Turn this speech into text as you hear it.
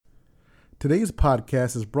Today's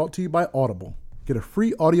podcast is brought to you by Audible. Get a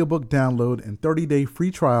free audiobook download and 30-day free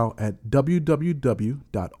trial at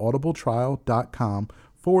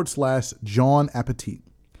www.audibletrial.com/John Appetit.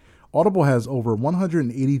 Audible has over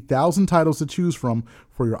 180,000 titles to choose from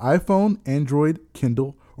for your iPhone, Android,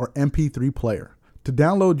 Kindle, or MP3 player. To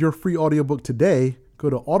download your free audiobook today, go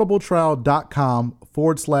to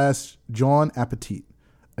audibletrial.com/John Appetit.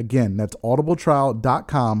 Again, that's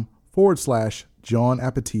audibletrial.com/John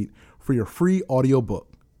Appetit for your free audiobook.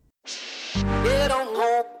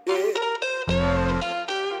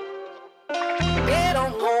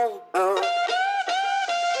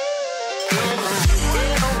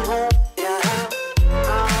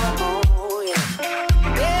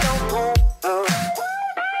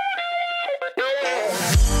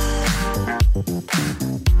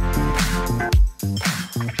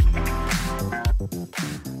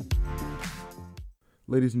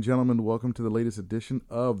 Ladies and gentlemen, welcome to the latest edition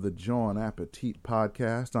of the John Appetit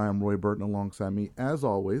podcast. I am Roy Burton. Alongside me, as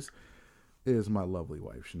always, is my lovely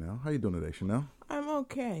wife, Chanel. How you doing today, Chanel? I'm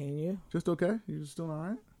okay, and you? Just okay? You just doing all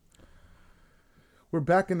right? We're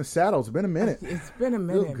back in the saddle. It's been a minute. It's been a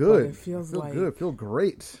minute, feel good. But it feels feel like... good. Feel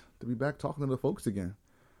great to be back talking to the folks again.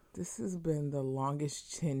 This has been the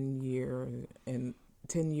longest 10 years in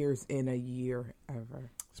a year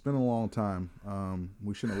ever. It's been a long time.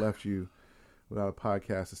 We shouldn't have left you without a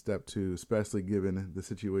podcast to step to, especially given the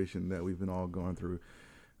situation that we've been all going through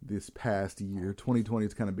this past year. 2020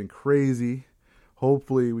 has kind of been crazy.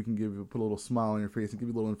 Hopefully we can put a little smile on your face and give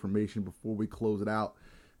you a little information before we close it out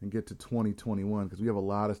and get to 2021, because we have a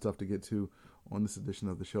lot of stuff to get to on this edition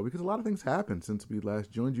of the show, because a lot of things happened since we last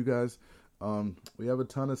joined you guys. We have a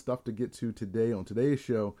ton of stuff to get to today on today's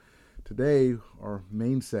show. Today, our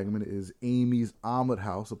main segment is Amy's Omelet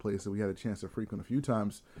House, a place that we had a chance to frequent a few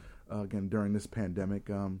times again during this pandemic.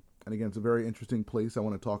 And again, it's a very interesting place I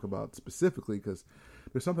want to talk about specifically because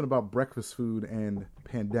there's something about breakfast food and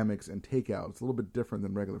pandemics and takeout. It's a little bit different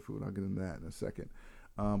than regular food. I'll get into that in a second.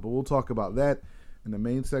 But we'll talk about that in the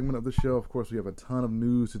main segment of the show. Of course, we have a ton of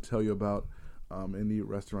news to tell you about in the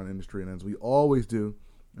restaurant industry. And as we always do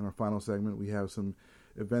in our final segment, we have some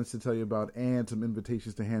events to tell you about and some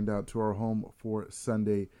invitations to hand out to our home for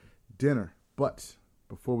Sunday dinner. But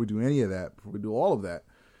before we do any of that, before we do all of that,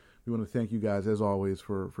 we want to thank you guys, as always,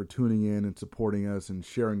 for tuning in and supporting us and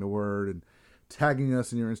sharing the word and tagging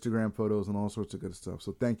us in your Instagram photos and all sorts of good stuff.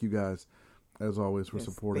 So thank you guys, as always, for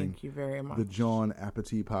supporting thank you very much. The John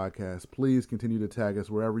Appetit podcast. Please continue to tag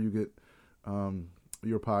us wherever you get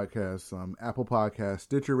your podcasts, Apple Podcasts,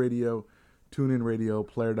 Stitcher Radio, TuneIn Radio,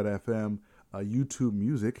 Player.fm, YouTube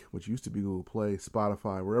Music, which used to be Google Play,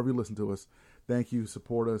 Spotify, wherever you listen to us. Thank you.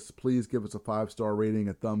 Support us. Please give us a 5-star rating,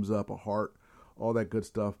 a thumbs up, a heart, all that good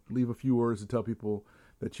stuff. Leave a few words to tell people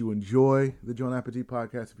that you enjoy the John Appetit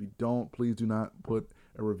podcast. If you don't, please do not put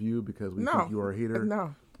a review because we think you are a hater.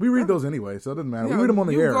 No. We read those anyway, so it doesn't matter. We read them on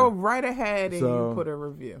the air. You go right ahead and you put a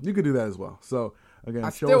review. You can do that as well. So, again, I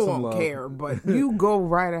show still us some won't love. care, but you go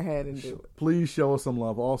right ahead and do it. Please show us some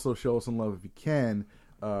love. Also, show us some love if you can,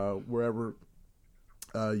 wherever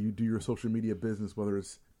you do your social media business, whether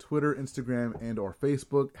it's Twitter, Instagram, and or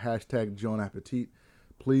Facebook, hashtag John Appetit.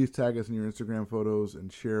 Please tag us in your Instagram photos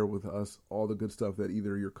and share with us all the good stuff that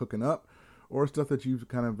either you're cooking up or stuff that you've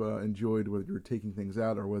kind of enjoyed, whether you're taking things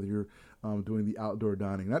out or whether you're doing the outdoor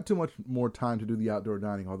dining. Not too much more time to do the outdoor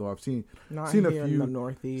dining, although I've seen a few in the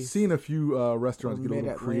Northeast, restaurants get a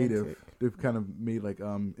little creative. They've kind of made like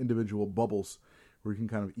individual bubbles where you can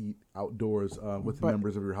kind of eat outdoors with the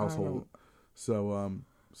members of your household.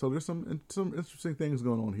 So there's some interesting things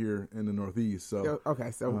going on here in the Northeast. So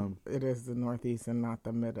it is the Northeast and not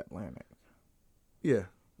the Mid-Atlantic. Yeah.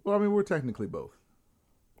 Well, I mean, we're technically both.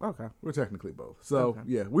 Okay. We're technically both. So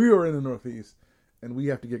yeah, we are in the Northeast, and we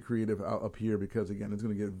have to get creative up here because again, it's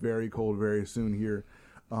going to get very cold very soon here.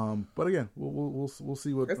 But again, we'll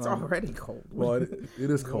see what. It's already cold. Well, it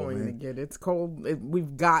is cold, man. It's cold.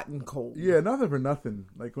 We've gotten cold. Yeah, nothing for nothing.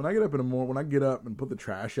 Like when I get up in the morning, when I get up and put the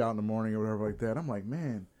trash out in the morning or whatever like that, I'm like,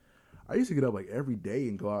 man, I used to get up like every day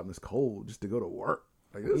and go out in this cold just to go to work.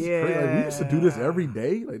 Like this is crazy. Like, we used to do this every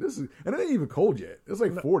day. Like this is, and it ain't even cold yet. It's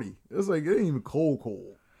like 40. It's like it ain't even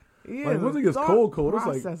cold. Yeah, like once it gets cold, it's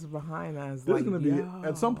like process behind us. There's gonna be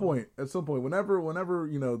at some point, whenever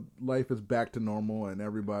life is back to normal and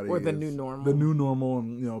everybody or the new normal,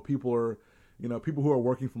 and people are, people who are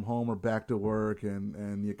working from home are back to work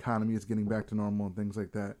and the economy is getting back to normal and things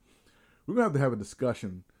like that. We're gonna have a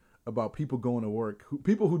discussion about people going to work,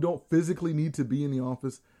 people who don't physically need to be in the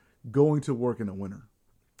office, going to work in the winter,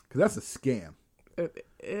 because that's a scam.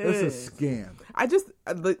 It's a scam.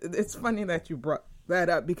 It's funny that you brought that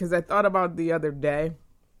up because I thought about the other day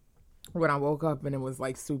when I woke up and it was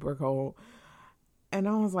like super cold. And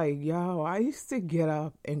I was like, yo, I used to get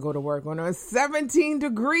up and go to work when it was 17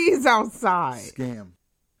 degrees outside. Scam.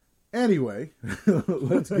 Anyway,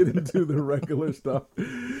 let's get into the regular stuff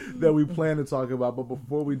that we plan to talk about. But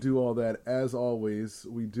before we do all that, as always,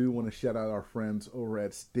 we do want to shout out our friends over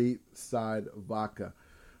at Stateside Vodka.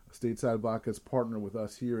 Stateside Vodka is partnered with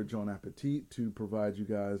us here at John Appetit to provide you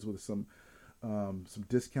guys with some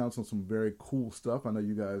discounts on some very cool stuff. I know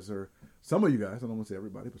you guys are, some of you guys, I don't want to say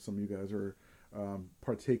everybody, but some of you guys are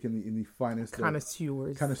partaking in the finest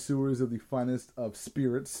connoisseurs of the finest of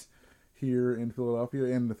spirits here in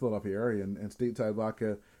Philadelphia and the Philadelphia area, and Stateside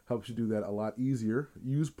Vodka helps you do that a lot easier.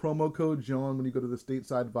 Use promo code John when you go to the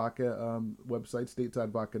Stateside Vodka website,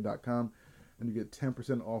 statesidevodka.com, and you get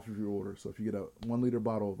 10% off of your order. So if you get a 1 liter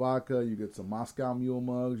bottle of vodka, you get some Moscow Mule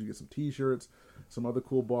mugs, you get some t-shirts, some other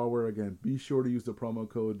cool barware. Again, be sure to use the promo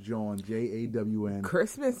code John, Jawn.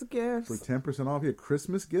 Christmas gifts. For 10% off here.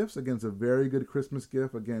 Christmas gifts. Again, it's a very good Christmas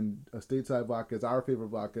gift. Again, Stateside Vodka is our favorite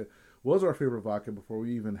vodka. Was our favorite vodka before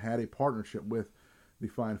we even had a partnership with the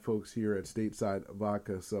fine folks here at Stateside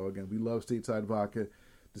Vodka. So again, we love Stateside Vodka.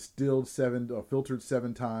 Distilled filtered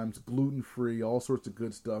 7 times, gluten-free, all sorts of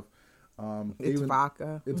good stuff. It's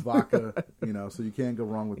vodka. It's vodka, so you can't go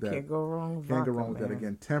wrong with that. Can't go wrong with Can't go wrong with that.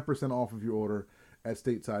 Again, 10% off of your order at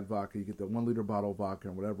Stateside Vodka. You get the 1 liter bottle of vodka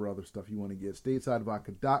and whatever other stuff you want to get.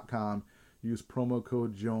 StatesideVodka.com. Use promo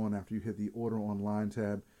code Joan after you hit the order online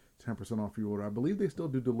tab. 10% off your order. I believe they still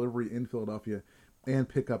do delivery in Philadelphia and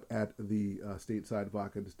pick up at the Stateside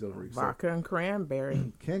Vodka Distillery. Vodka and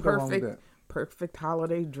cranberry. Can't go wrong with that. Perfect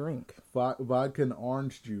holiday drink. Vodka and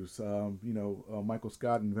orange juice. Michael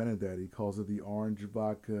Scott invented that. He calls it the orange juice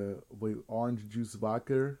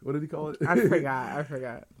vodka. What did he call it? I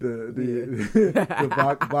forgot.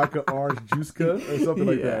 The vodka orange juiceca or something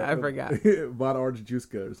like that. I forgot. Vodka orange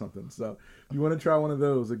juiceca or something. So if you want to try one of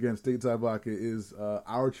those, again, Stateside Vodka is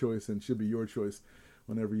our choice and should be your choice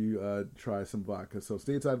whenever you try some vodka. So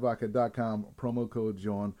StatesideVodka.com, promo code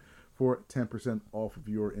John, for 10% off of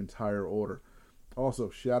your entire order. Also,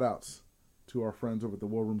 shout outs to our friends over at the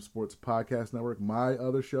War Room Sports Podcast Network, my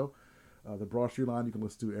other show, The Broad Street Line. You can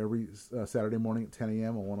listen to every Saturday morning at 10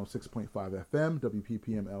 a.m. on 106.5 FM,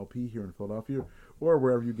 WPPM LP here in Philadelphia, or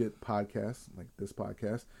wherever you get podcasts like this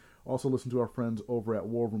podcast. Also, listen to our friends over at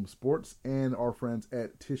War Room Sports and our friends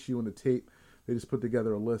at Tissue and the Tape. They just put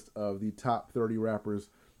together a list of the top 30 rappers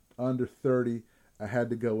under 30. I had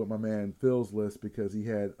to go with my man Phil's list because he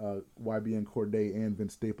had YBN Cordae and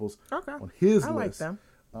Vince Staples on his list. I like them.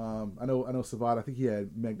 I know Savant. I think he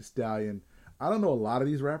had Meg Thee Stallion. I don't know a lot of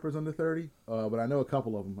these rappers under 30, but I know a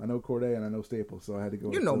couple of them. I know Cordae and I know Staples, so I had to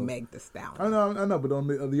go. You know Meg Thee Stallion. I know, but on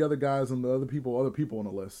the other guys and the other people on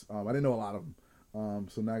the list, I didn't know a lot of them.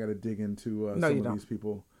 So now I got to dig into some of these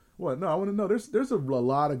people. What? No, I want to know. There's a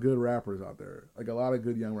lot of good rappers out there, like a lot of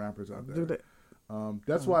good young rappers out there. Do they?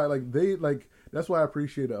 That's why that's why I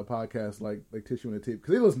appreciate a podcast like Tissue and the Tape,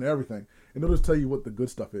 because they listen to everything and they'll just tell you what the good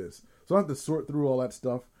stuff is. So I don't have to sort through all that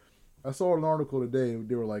stuff. I saw an article today.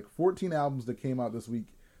 There were like 14 albums that came out this week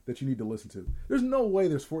that you need to listen to. There's no way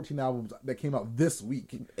there's 14 albums that came out this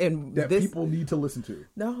week and that people need to listen to.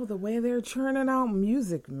 No, the way they're churning out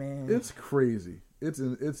music, man, it's crazy. It's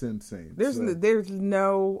insane. There's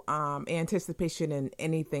no anticipation in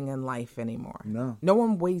anything in life anymore. No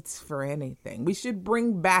one waits for anything. We should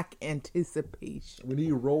bring back anticipation. We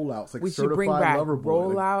need rollouts, like we Certified should bring back Lover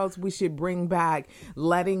Boy. Rollouts. We should bring back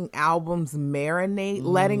letting albums marinate,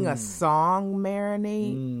 letting a song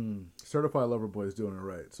marinate. Certified Lover Boy is doing it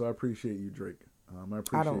right. So I appreciate you, Drake. I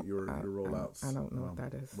appreciate your rollouts. I don't know what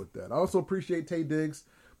that is. With that, I also appreciate Tay Diggs.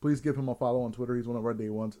 Please give him a follow on Twitter. He's one of our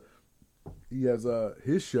day ones. He has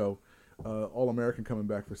his show, All American, coming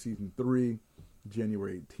back for season 3,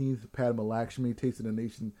 January 18th. Padma Lakshmi, Taste of the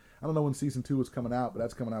Nation. I don't know when season 2 is coming out, but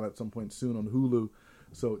that's coming out at some point soon on Hulu.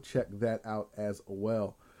 So check that out as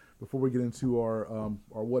well. Before we get into our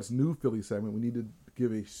What's New Philly segment, we need to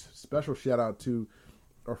give a special shout out to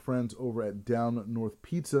our friends over at Down North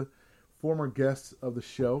Pizza, former guests of the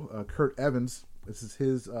show, Kurt Evans. This is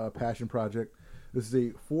his passion project. This is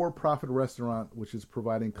a for-profit restaurant which is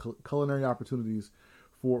providing culinary opportunities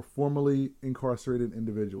for formerly incarcerated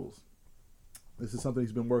individuals. This is something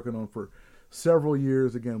he's been working on for several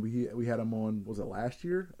years. Again, we had him on, was it last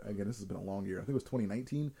year? Again, this has been a long year. I think it was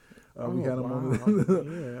 2019. We had him on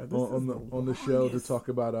the show to talk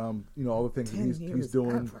about all the things that he's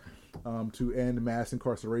doing to end mass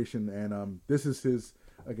incarceration. And this is his,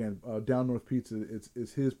 again, Down North Pizza.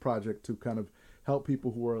 It's his project to kind of help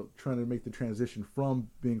people who are trying to make the transition from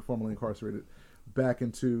being formerly incarcerated back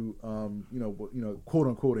into quote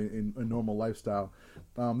unquote a normal lifestyle.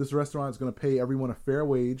 This restaurant is going to pay everyone a fair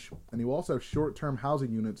wage, and you also have short-term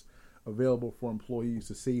housing units available for employees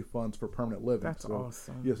to save funds for permanent living. That's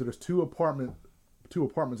awesome. Yeah, so there's two apartments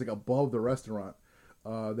like above the restaurant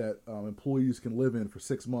that employees can live in for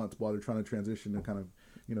 6 months while they're trying to transition and kind of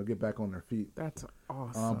get back on their feet. That's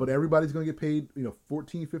awesome. But everybody's going to get paid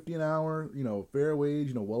 $14.50 an hour, fair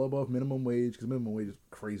wage, well above minimum wage, because minimum wage is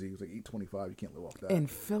crazy. It's like $8.25. You can't live off that in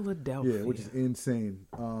Philadelphia. Yeah, which is insane.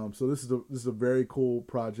 So this is a very cool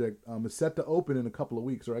project. It's set to open in a couple of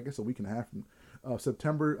weeks, or I guess a week and a half from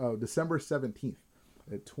December 17th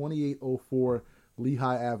at 2804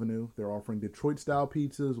 Lehigh Avenue. They're offering Detroit style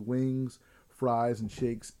pizzas, wings, fries, and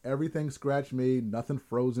shakes. Everything scratch made, nothing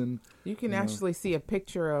frozen. You can actually see a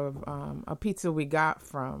picture of a pizza we got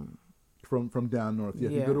from down north. Yeah,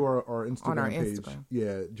 if you go to our Instagram on our page,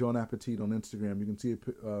 Instagram. Joan Appetit on Instagram, you can see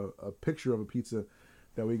a picture of a pizza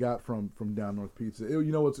that we got from Down North Pizza. It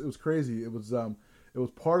was crazy. It was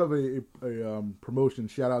part of a promotion.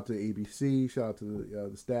 Shout out to ABC. Shout out to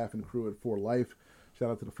the staff and crew at For Life. Shout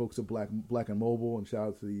out to the folks at Black and Mobile, and shout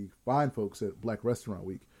out to the fine folks at Black Restaurant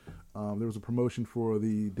Week. There was a promotion for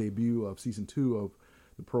the debut of season 2 of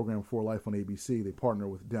the program For Life on ABC. They partner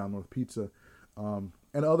with Down North Pizza and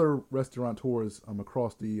other restaurateurs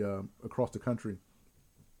across the country.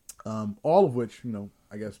 All of which,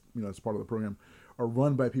 I guess, as part of the program, are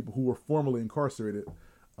run by people who were formerly incarcerated.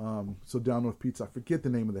 So Down North Pizza, I forget the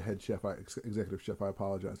name of the head chef, executive chef, I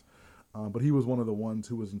apologize. But he was one of the ones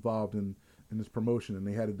who was involved in this promotion, and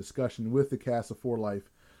they had a discussion with the cast of For Life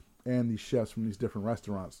and these chefs from these different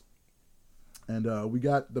restaurants. And we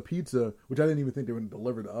got the pizza, which I didn't even think they were going to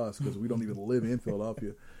deliver to us because we don't even live in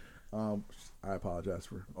Philadelphia. I apologize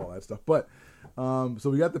for all that stuff. But so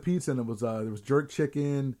we got the pizza, and it was there was jerk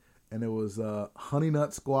chicken, and there was honey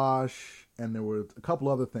nut squash, and there were a couple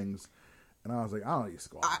other things. And I was like, I don't eat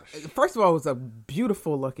squash. First of all, it was a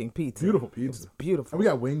beautiful looking pizza. Beautiful pizza. It was beautiful. And we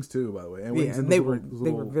got wings too, by the way. And wings and they were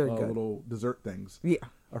very good. Little dessert things. Yeah.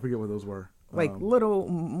 I forget what those were. Like little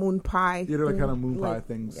moon pie. Yeah, they're like kind of moon pie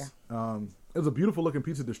things. Yeah. It was a beautiful looking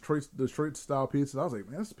pizza, Detroit style pizza. I was like,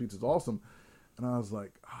 man, this pizza's awesome. And I was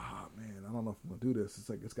like, man, I don't know if I'm going to do this. It's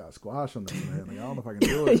like, it's got squash on there, man. Like, I don't know if I can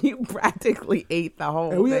do it. You practically ate the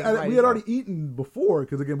whole thing. We had already eaten before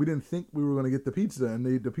because, again, we didn't think we were going to get the pizza. And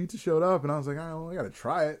the pizza showed up, and I was like, I got to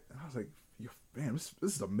try it. And I was like, man, this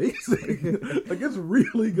is amazing. Like, it's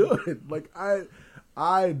really good. Like, I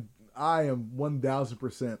am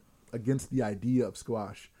 1,000% against the idea of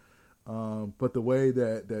squash. But the way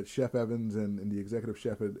that Chef Evans and the executive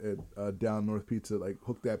chef at Down North Pizza, like,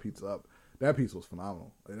 hooked that pizza up, that pizza was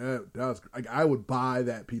phenomenal. Like, that was, like, I would buy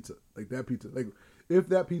that pizza. Like, that pizza, like, if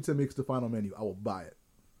that pizza makes the final menu, I will buy it.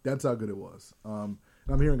 That's how good it was. And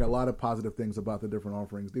I'm hearing a lot of positive things about the different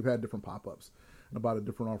offerings. They've had different pop-ups and about the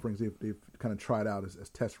different offerings they've kind of tried out as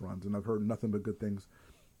test runs, and I've heard nothing but good things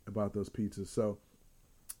about those pizzas. So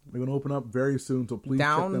they're going to open up very soon, so please check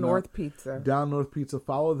them out. Down North Pizza. Down North Pizza.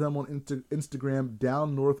 Follow them on Instagram,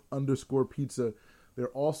 downnorth_pizza. They're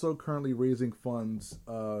also currently raising funds,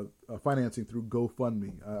 financing through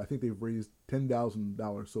GoFundMe. I think they've raised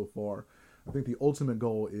 $10,000 so far. I think the ultimate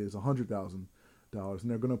goal is $100,000, and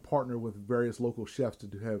they're going to partner with various local chefs to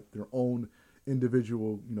have their own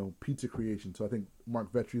individual, pizza creation. So I think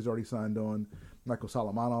Mark Vetri's already signed on, Michael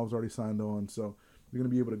Solomonov's already signed on. So you're going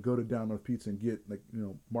to be able to go to Down North Pizza and get,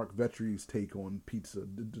 Mark Vetri's take on pizza,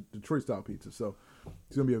 Detroit style pizza. So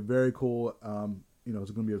it's going to be a very cool,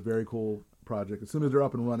 it's going to be a very cool project. As soon as they're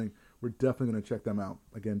up and running, we're definitely going to check them out.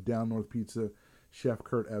 Again, Down North Pizza, Chef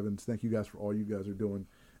Kurt Evans. Thank you guys for all you guys are doing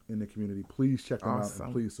in the community. Please check them out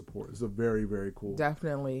and please support. It's a very, very cool.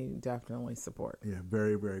 Definitely support. Yeah,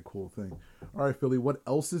 very, very cool thing. All right, Philly, what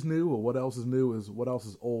else is new? Or what else is new is what else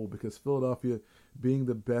is old, because Philadelphia, being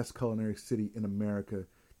the best culinary city in America,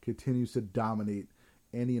 continues to dominate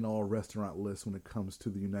any and all restaurant lists when it comes to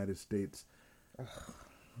the United States.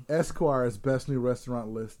 Esquire's Best New Restaurant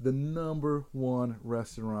list, the number one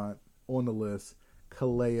restaurant on the list,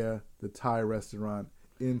 Kalea, the Thai restaurant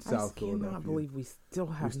in South Philadelphia. I cannot believe we still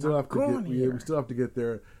have here. We still have to get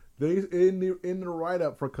there. They in the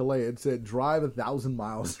write-up for Kalea, it said drive 1,000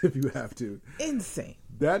 miles if you have to. Insane.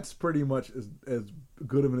 That's pretty much as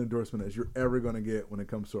good of an endorsement as you're ever going to get when it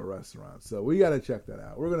comes to a restaurant. So we got to check that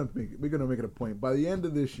out. We're gonna make it a point by the end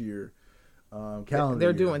of this year. Calendar They're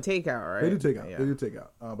year. Doing takeout, right? They do takeout. Yeah. They do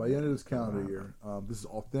takeout. By the end of this calendar year, this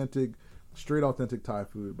is straight authentic Thai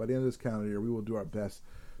food. By the end of this calendar year, we will do our best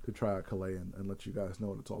to try out Kalea and let you guys know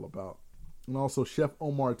what it's all about. And also, Chef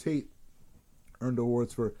Omar Tate earned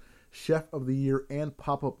awards for Chef of the Year and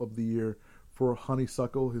Pop-Up of the Year for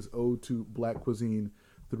Honeysuckle, his ode to Black cuisine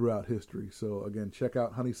throughout history. So again, check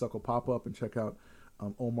out Honeysuckle Pop-Up and check out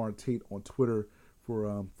Omar Tate on Twitter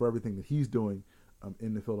for everything that he's doing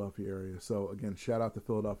in the Philadelphia area. So again, shout out to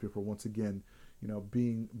Philadelphia for once again,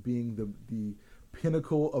 being the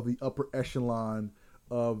pinnacle of the upper echelon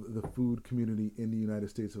of the food community in the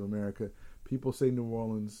United States of America. People say New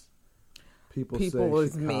Orleans. People say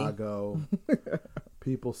Chicago.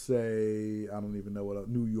 People say, I don't even know what else,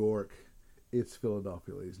 New York. It's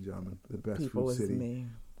Philadelphia, ladies and gentlemen. The best food city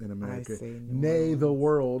in America. Nay, the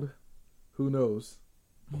world. Who knows?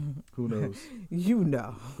 Who knows? You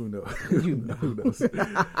know. Who knows? You know. Who knows? All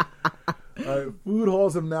right, food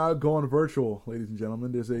halls have now gone virtual, ladies and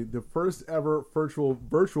gentlemen. There's the first ever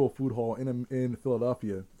virtual food hall in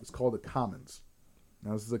Philadelphia. It's called the Commons.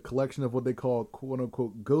 Now, this is a collection of what they call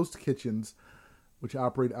quote-unquote ghost kitchens, which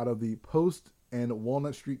operate out of the Post and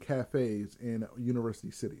Walnut Street cafes in University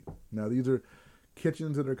City. Now, these are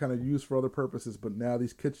kitchens that are kind of used for other purposes, but now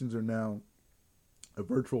these kitchens are now a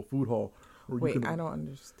virtual food hall. Wait, I don't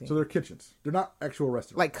understand. So they're kitchens. They're not actual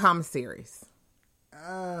restaurants. Like commissaries.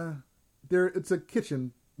 It's a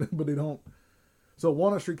kitchen, but they don't. So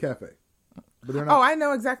Walnut Street Cafe. But they're not, I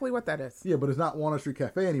know exactly what that is. Yeah, but it's not Walnut Street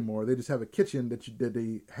Cafe anymore. They just have a kitchen that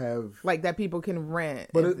they have, like that people can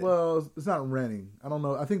rent. But it's not renting. I don't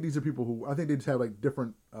know. I think these are people who, I think they just have like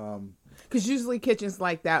different. Because usually kitchens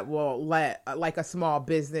like that will let like a small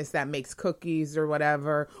business that makes cookies or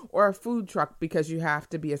whatever, or a food truck, because you have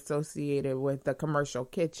to be associated with the commercial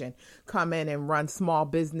kitchen, come in and run small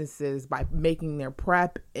businesses by making their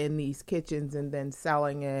prep in these kitchens and then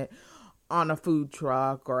selling it on a food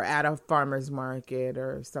truck or at a farmer's market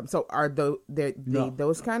or something. So are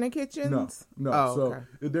those kind of kitchens? No. Oh, okay.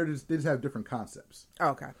 So they just have different concepts.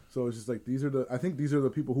 Okay. So it's just like I think these are the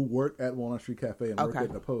people who work at Walnut Street Cafe and work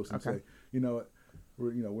at the Post and say, we're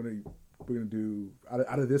going to do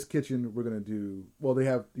out of this kitchen. We're going to do, well, they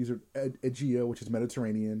have, these are Egea, which is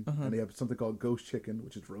Mediterranean, and they have something called Ghost Chicken,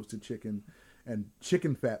 which is roasted chicken, and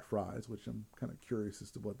chicken fat fries, which I'm kind of curious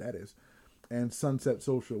as to what that is. And Sunset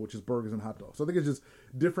Social, which is burgers and hot dogs. So I think it's just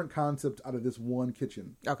different concepts out of this one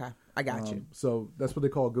kitchen. Okay, I got you. So that's what they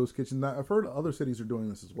call a ghost kitchen. Now, I've heard other cities are doing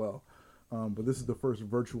this as well, but this is the first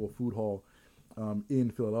virtual food hall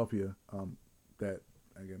in Philadelphia. The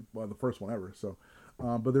first one ever. So,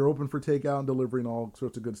 but they're open for takeout and delivery and all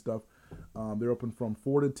sorts of good stuff. They're open from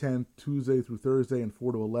 4 to 10 Tuesday through Thursday and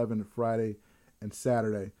 4 to 11 Friday and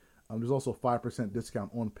Saturday. There's also a 5%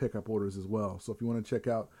 discount on pickup orders as well. So if you want to check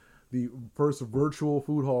out the first virtual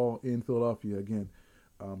food hall in Philadelphia, again,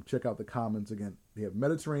 check out the Commons. Again, they have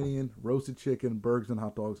Mediterranean, roasted chicken, burgers and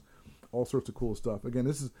hot dogs, all sorts of cool stuff. Again,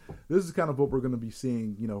 this is kind of what we're going to be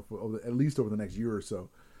seeing, at least over the next year or so,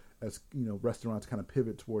 as restaurants kind of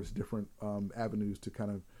pivot towards different avenues to kind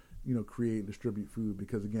of create and distribute food.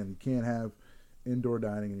 Because again, you can't have indoor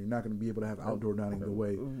dining, and you're not going to be able to have outdoor dining the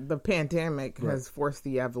way the pandemic has forced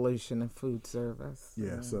the evolution of food service.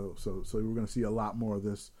 Yeah, so we're going to see a lot more of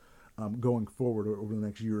this going forward over the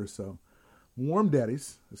next year or so. Warm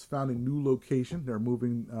Daddies has found a new location. They're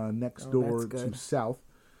moving next door to South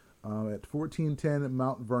at 1410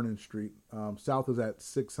 Mount Vernon Street. South is at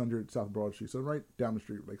 600 South Broad Street, so right down the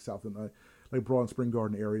street, like south in like Broad and Spring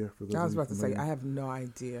Garden area. For those I was about to say, I have no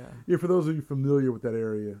idea. Yeah, for those of you familiar with that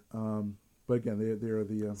area. But again, they're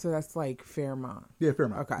the... so that's like Fairmont. Yeah,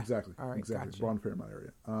 Fairmont. Okay. Exactly. All right, exactly. gotcha. Broad and Fairmont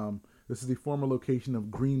area. This is the former location of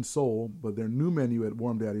Green Soul, but their new menu at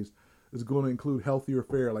Warm Daddies is going to include healthier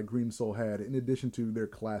fare like Green Soul had, in addition to their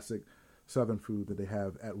classic Southern food that they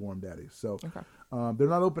have at Warm Daddies. So they're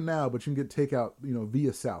not open now, but you can get takeout,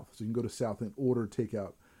 via South. So you can go to South and order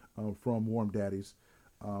takeout from Warm Daddies.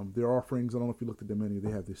 Their offerings, I don't know if you looked at the menu,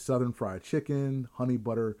 they have the Southern fried chicken, honey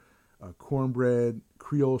butter, cornbread,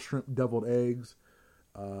 Creole shrimp deviled eggs,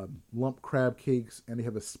 lump crab cakes, and they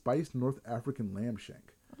have a spiced North African lamb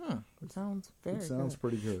shank. It sounds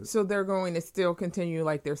pretty good. So they're going to still continue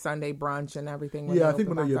like their Sunday brunch and everything? Yeah, I think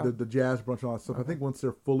the jazz brunch and all that stuff. Okay. I think once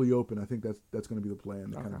they're fully open, I think that's going to be the plan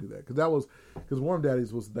to kind of do that. Because Warm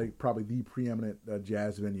Daddies was like probably the preeminent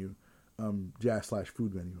jazz venue,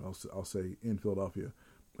 jazz/food venue, I'll say, in Philadelphia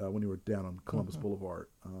when you were down on Columbus Boulevard.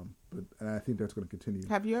 And I think that's going to continue.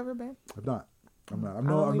 Have you ever been? I've not. I'm not. I've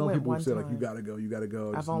known people who say like, you got to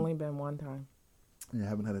go. I've only been one time. Yeah, I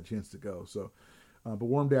haven't had a chance to go. So, but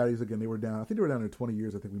Warm Daddies, again, they were down. I think they were down there 20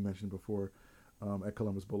 years. I think we mentioned before at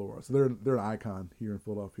Columbus Boulevard. So they're an icon here in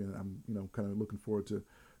Philadelphia, and I'm kind of looking forward to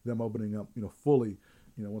them opening up fully.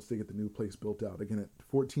 Once they get the new place built out. Again, at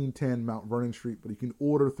 1410 Mount Vernon Street, but you can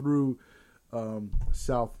order through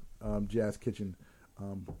South Jazz Kitchen.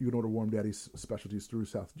 You can order Warm Daddies specialties through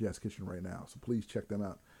South Jazz Kitchen right now. So please check them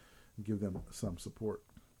out. give them some support.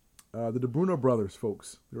 The DeBruno Brothers,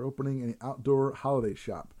 folks, they're opening an outdoor holiday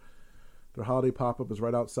shop. Their holiday pop-up is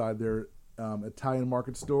right outside their Italian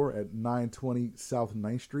market store at 920 South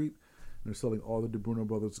 9th Street. And they're selling all the DeBruno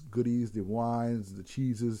Brothers goodies, the wines, the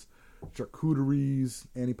cheeses, charcuteries,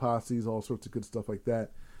 antipasties, all sorts of good stuff like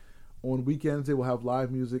that. On weekends, they will have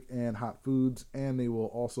live music and hot foods, and they will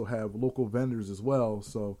also have local vendors as well.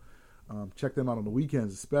 So check them out on the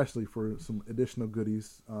weekends, especially for some additional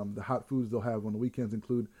goodies. The hot foods they'll have on the weekends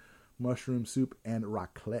include mushroom soup and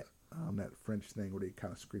raclette, that French thing where they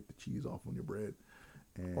kind of scrape the cheese off on your bread.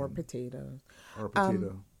 Or potatoes. Or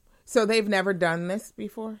potato. So they've never done this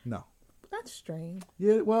before? No. That's strange.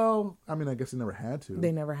 Yeah, well, I mean, I guess they never had to.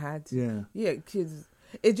 They never had to. Yeah. Yeah, because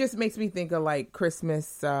it just makes me think of like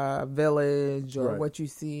Christmas Village or Right. what you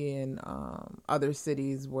see in other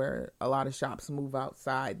cities where a lot of shops move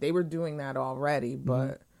outside. They were doing that already,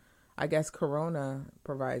 but I guess Corona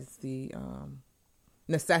provides the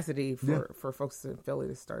necessity for folks in Philly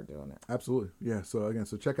to start doing it. Absolutely. Yeah. So again,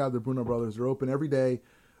 check out the Bruno Brothers. They're open every day.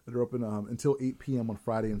 They're open until 8 p.m. on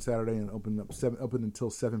Friday and Saturday, and open until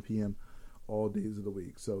 7 p.m. all days of the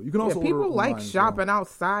week. So you can also order people like online as shopping well.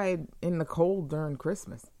 outside in the cold during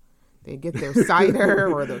Christmas. They get their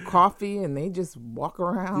cider or their coffee and they just walk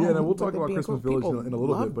around. Yeah, no, we'll talk with it about being Christmas cold. Village in a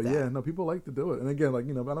little People bit, but love yeah, that. no, people like to do it. And again, like,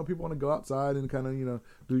 I know people want to go outside and kind of,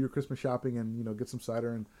 do your Christmas shopping and, get some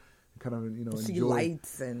cider and kind of, See enjoy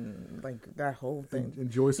lights and like that whole thing.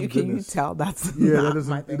 enjoy some Can you goodness. tell that's Yeah, not that doesn't.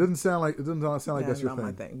 my thing. It doesn't sound like that's That's your not thing.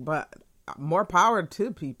 my thing. But more power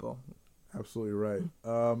to people. Absolutely right.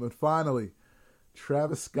 And finally,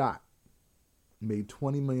 Travis Scott made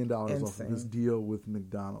 $20 million off of Insane. his deal with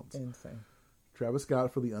McDonald's. Insane. Travis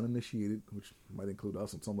Scott, for the uninitiated, which might include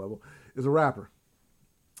us on some level, is a rapper.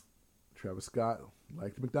 Travis Scott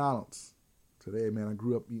liked McDonald's. Said, hey, man, I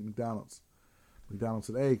grew up eating McDonald's. McDonald's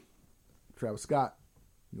said, hey, Travis Scott,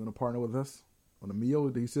 you want to partner with us on a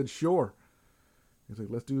meal? He said, sure. He's like,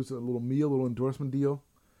 let's do a little meal, a little endorsement deal.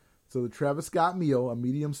 So the Travis Scott meal, a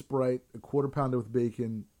medium Sprite, a quarter pounder with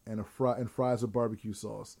bacon, and fries with barbecue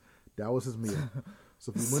sauce. That was his meal.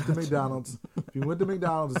 So if you went to McDonald's,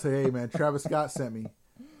 and say, hey, man, Travis Scott sent me,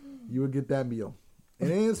 you would get that meal. And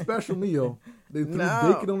it ain't a special meal. They threw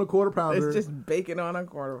bacon on a quarter pounder. It's just bacon on a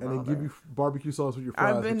quarter pounder. And they give you barbecue sauce with your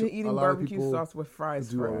fries. I've been which eating a lot of barbecue people sauce with fries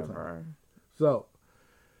do all the time. forever. So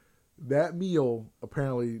that meal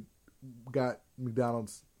apparently got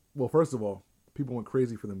McDonald's. Well, first of all, people went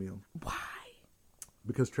crazy for the meal. Why?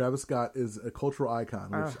 Because Travis Scott is a cultural icon,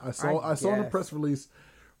 which I saw in the guess. press release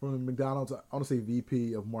from McDonald's. I want to say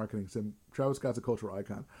VP of marketing said Travis Scott's a cultural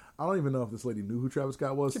icon. I don't even know if this lady knew who Travis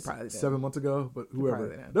Scott was She probably did. 7 months ago, but whoever.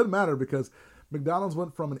 probably did. Doesn't matter because McDonald's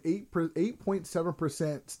went from an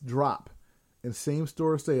 8.7% drop in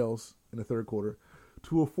same-store sales in the third quarter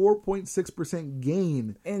to a 4.6%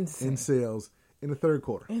 gain Insane. in sales in the third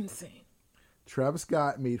quarter. Insane. Travis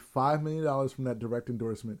Scott made $5 million from that direct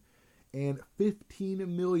endorsement and $15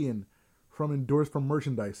 million from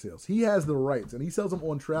merchandise sales. He has the rights, and he sells them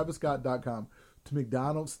on TravisScott.com to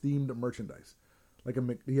McDonald's themed merchandise.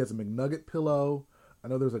 He has a McNugget pillow. I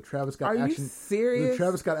know there's a Travis Scott Are you serious? There's a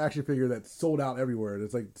Travis Scott action figure that's sold out everywhere.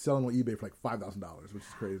 It's like selling on eBay for like $5,000, which is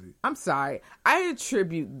crazy. I'm sorry. I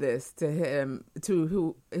attribute this to him,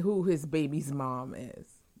 to who his baby's mom is.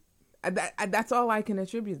 That's all I can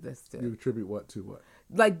attribute this to. You attribute what to what?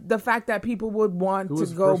 Like the fact that people would want to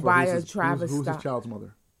go buy a Travis Who's his Scott. child's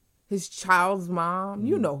mother? His child's mom.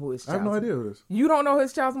 You know who his I child's have no idea who it is. You don't know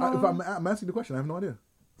his child's mom? I'm asking the question. I have no idea.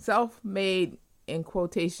 Self-made, in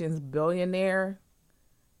quotations, billionaire,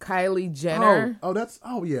 Kylie Jenner.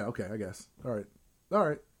 Oh yeah, okay, I guess. All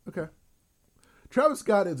right, okay. Travis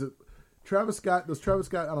Scott, I don't,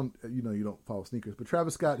 you don't follow sneakers, but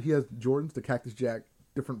Travis Scott, he has Jordans, the Cactus Jack,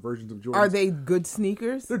 different versions of Jordans. Are they good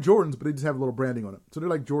sneakers? They're Jordans, but they just have a little branding on it. So they're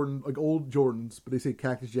like Jordan, like old Jordans, but they say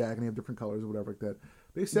Cactus Jack and they have different colors or whatever like that.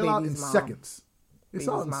 They sell out in Baby's mom. seconds. They Baby's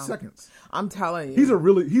sell out in mom. seconds. I'm telling you. He's a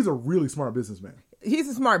really smart businessman. He's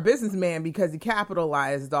a smart businessman because he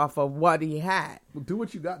capitalized off of what he had. Well, do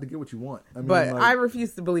what you got to get what you want. I mean, But like, I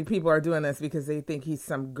refuse to believe people are doing this because they think he's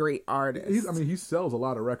some great artist. he sells a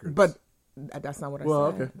lot of records. But that's not what I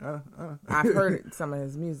well, said. okay. I've heard some of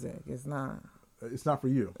his music. It's not for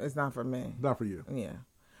you. It's not for me. Not for you. Yeah.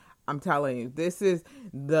 I'm telling you, this is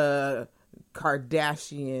the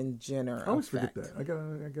Kardashian Jenner I always effect. forget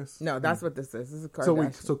that. I guess. No, that's what this is. This is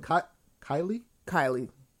Kardashian. So Kylie? Kylie,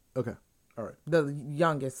 Okay. All right. the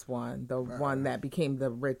youngest one, the one that became the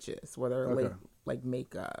richest, with her Okay. like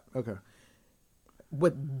makeup. Okay.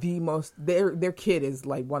 With the most, their kid is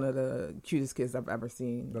like one of the cutest kids I've ever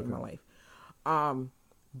seen in my life.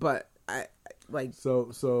 But Like,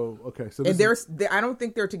 okay. So and I don't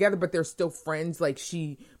think they're together, but they're still friends. Like,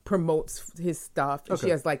 she promotes his stuff. And okay. She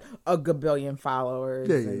has like a gabillion followers.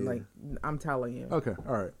 Yeah. Like, I'm telling you. Okay.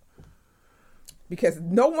 All right. Because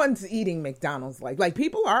no one's eating McDonald's like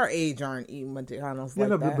people our age aren't eating McDonald's like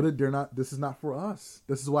that. But they're not. This is not for us.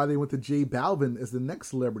 This is why they went to J Balvin as the next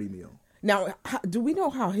celebrity meal. Now, do we know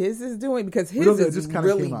how his is doing? Because his is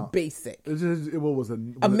really basic. What was it?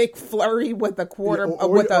 A McFlurry with a quarter,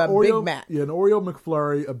 with a Big Mac. Yeah, an Oreo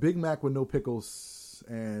McFlurry, a Big Mac with no pickles,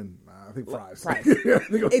 and I think fries. Fries. I think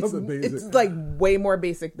it was something basic. It's like way more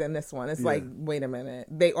basic than this one. It's like, wait a minute,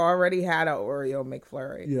 they already had an Oreo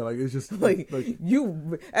McFlurry. Yeah, like it's just like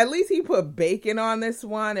you. At least he put bacon on this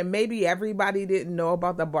one, and maybe everybody didn't know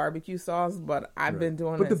about the barbecue sauce, but I've been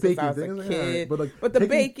doing it since I was a kid. But the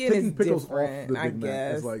bacon is different, I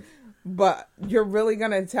guess. But you're really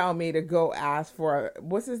gonna tell me to go ask for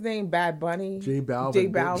what's his name? Bad Bunny? J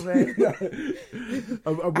Balvin.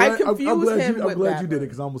 I confused him. I'm glad you did it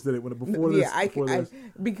because I almost did it before this. Yeah,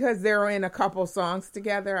 because they're in a couple songs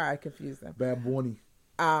together. I confused them. Bad Bunny.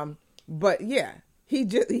 But yeah, he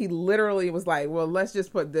literally was like, well, let's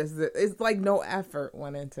just put this. It's like no effort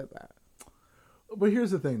went into that. But here's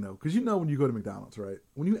the thing, though, because when you go to McDonald's, right?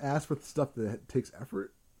 When you ask for stuff that takes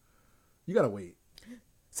effort, you gotta wait.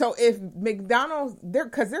 So if McDonald's, they're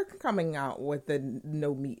coming out with the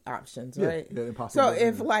no meat options, right? Yeah, Impossible. So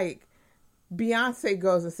if like Beyonce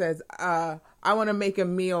goes and says, I want to make a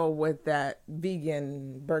meal with that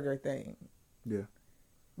vegan burger thing. Yeah.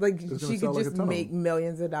 Like she could just make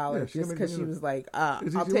millions of dollars just because she was like, I'll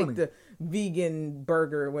take the vegan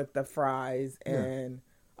burger with the fries and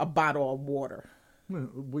a bottle of water.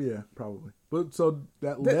 Well, yeah, probably. But so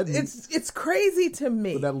that led me. It's crazy to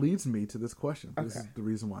me. But that leads me to this question. Okay. This is the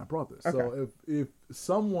reason why I brought this. Okay. So if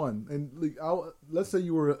someone, and let's say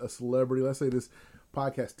you were a celebrity, let's say this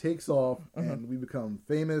podcast takes off and we become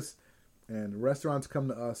famous, and restaurants come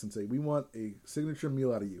to us and say, we want a signature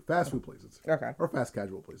meal out of you. Fast food places. Okay. Or fast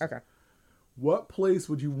casual places. Okay. What place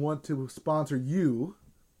would you want to sponsor you?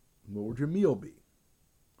 What would your meal be?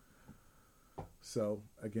 So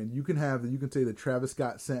again, you can say the Travis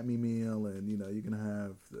Scott sent me meal, and you can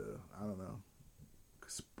have the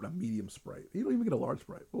a medium Sprite. You don't even get a large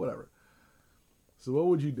Sprite, but whatever. So what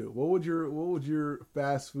would you do? What would your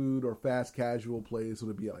fast food or fast casual place, would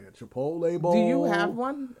it be like a Chipotle bowl? Do you have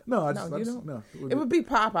one? No, you don't. No. It would be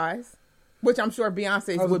Popeyes. Which I'm sure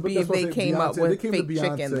Beyonce's would be if they came up with fake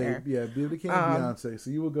chicken there. Yeah, they came to Beyonce, so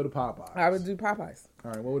you would go to Popeyes. I would do Popeyes. All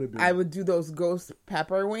right, what would it be? I would do those ghost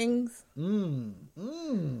pepper wings.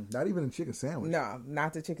 Not even a chicken sandwich. No,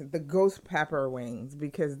 not the chicken. The ghost pepper wings,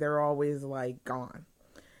 because they're always like gone.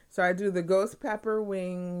 So I do the ghost pepper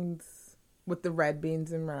wings with the red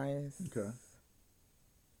beans and rice. Okay.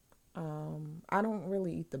 I don't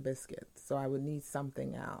really eat the biscuits, so I would need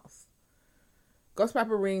something else. Ghost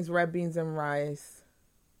pepper wings, red beans and rice.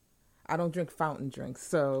 I don't drink fountain drinks,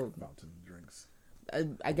 so fountain drinks.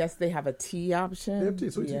 I guess they have a tea option. They have tea,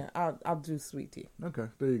 sweet tea. Yeah, I'll do sweet tea. Okay,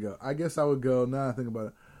 there you go. I guess I would go. Now I think about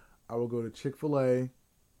it, I would go to Chick-fil-A,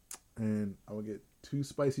 and I would get 2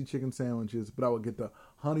 spicy chicken sandwiches, but I would get the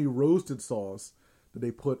honey roasted sauce that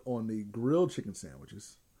they put on the grilled chicken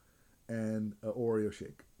sandwiches, and an Oreo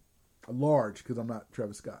shake, a large, because I'm not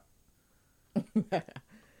Travis Scott.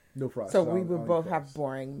 No fries. So we would both have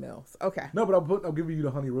boring meals. Okay. No, but I'll give you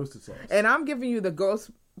the honey roasted sauce. And I'm giving you the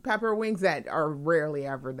ghost pepper wings that are rarely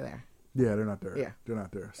ever there. Yeah, they're not there. Yeah. They're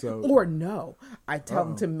not there. So or no, I tell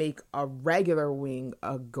them to make a regular wing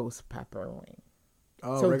a ghost pepper wing.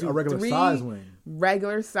 Oh, so a regular size wing.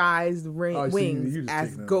 Regular sized wings you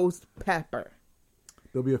as ghost pepper.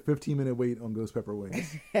 There'll be a 15-minute wait on ghost pepper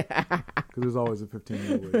wings because there's always a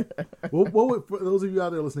 15-minute wait. What would, for those of you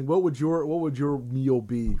out there listening, what would your meal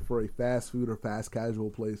be for a fast food or fast casual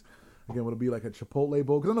place? Again, would it be like a Chipotle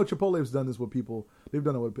bowl? Because I know Chipotle's done this with people. They've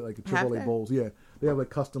done it with like Chipotle bowls. Yeah, they have like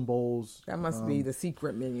custom bowls. That must be the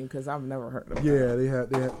secret menu because I've never heard of it. Yeah,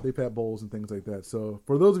 they've had bowls and things like that. So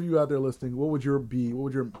for those of you out there listening, what would your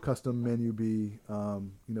custom menu be?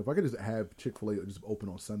 If I could just have Chick-fil-A just open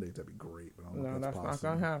on Sundays, that'd be great. But I don't know if that's possible.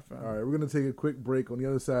 Not gonna happen. All right, we're gonna take a quick break. On the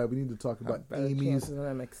other side, we need to talk about Amy's.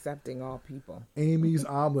 I'm accepting all people. Amy's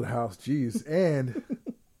Omelet House. Jeez, and.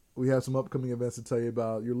 We have some upcoming events to tell you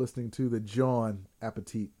about. You're listening to the John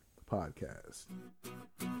Appetit Podcast.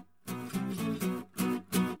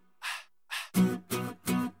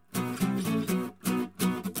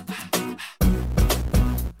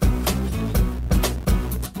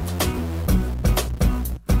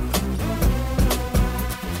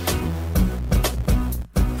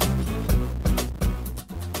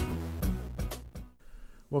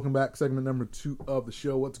 Welcome back. Segment number 2 of the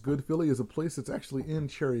show. What's Good Philly is a place that's actually in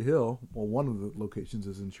Cherry Hill. Well, one of the locations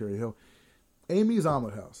is in Cherry Hill. Amy's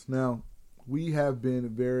Omelet House. Now, we have been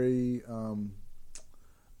very,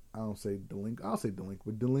 I'll say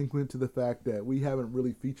delinquent to the fact that we haven't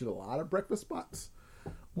really featured a lot of breakfast spots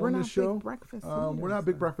on this show. Breakfast we're not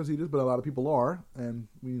big breakfast eaters, but a lot of people are, and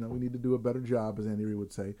we need to do a better job, as Andy Reid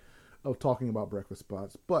would say, of talking about breakfast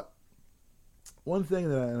spots. But one thing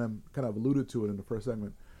that I'm kind of alluded to it in the first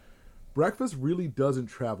segment, breakfast really doesn't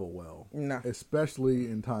travel well. No. Especially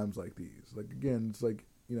in times like these. Like, again, it's like,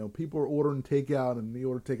 people are ordering takeout and they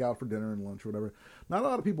order takeout for dinner and lunch or whatever. Not a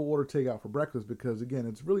lot of people order takeout for breakfast because, again,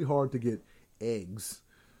 it's really hard to get eggs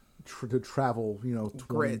to travel, 20,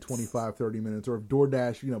 grits. 25, 30 minutes. Or if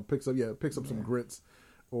DoorDash, picks up some grits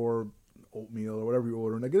or oatmeal or whatever you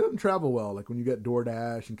order. And it doesn't travel well, like when you get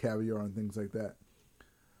DoorDash and caviar and things like that.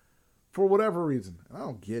 For whatever reason, and I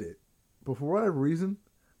don't get it, but for whatever reason,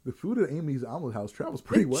 the food at Amy's Omelet House travels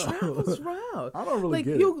pretty well. Travels well. I don't really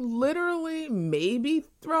get it. You literally maybe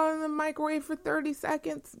throw it in the microwave for 30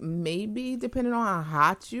 seconds, maybe, depending on how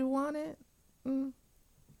hot you want it.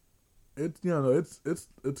 It's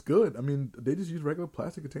good. I mean, they just use regular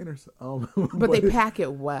plastic containers. But they pack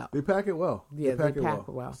it well. They pack it well. Yeah, they pack it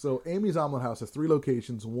well. So Amy's Omelet House has 3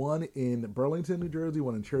 locations: one in Burlington, New Jersey,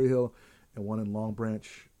 one in Cherry Hill, and one in Long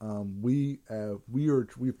Branch. We've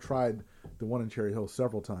tried the one in Cherry Hill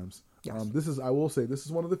several times. Yes. I will say, this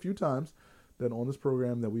is one of the few times that on this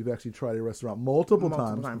program that we've actually tried a restaurant multiple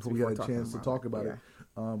times before we had a chance to talk about it.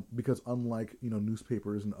 Because unlike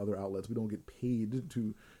newspapers and other outlets, we don't get paid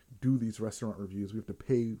to do these restaurant reviews. We have to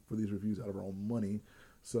pay for these reviews out of our own money.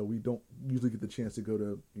 So we don't usually get the chance to go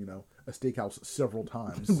to, a steakhouse several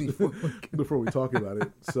times before we talk about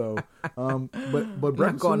it. So, but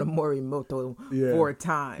I'm going to Morimoto 4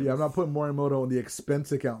 times. Yeah, I'm not putting Morimoto on the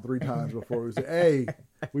expense account 3 times before we say, hey,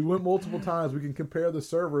 we went multiple times. We can compare the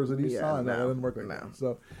servers at each time. No, that doesn't work like that.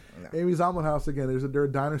 So, Amy's Omelet House, again, they're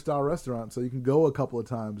a diner style restaurant, so you can go a couple of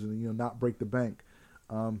times and not break the bank.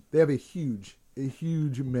 They have a huge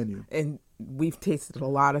menu. And we've tasted a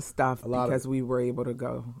lot of stuff because we were able to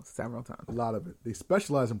go several times. A lot of it. They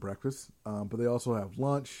specialize in breakfast, but they also have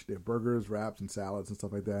lunch. They have burgers, wraps, and salads and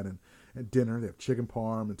stuff like that. And dinner, they have chicken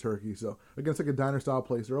parm and turkey. So, again, it's like a diner-style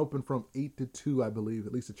place. They're open from 8 to 2, I believe.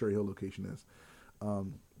 At least the Cherry Hill location is.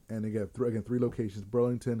 And they have, 3 locations: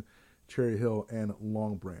 Burlington, Cherry Hill, and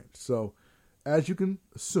Long Branch. So, as you can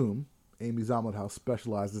assume, Amy's Omelet House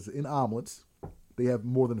specializes in omelets. They have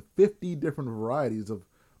more than 50 different varieties of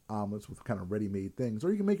omelets with kind of ready-made things,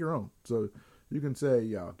 or you can make your own. So you can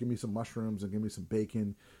say, give me some mushrooms and give me some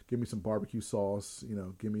bacon, give me some barbecue sauce,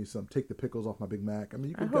 give me take the pickles off my Big Mac. I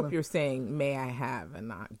mean, I hope you're saying "may I have" and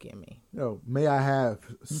not "gimme." No, may I have,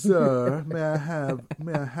 sir? may I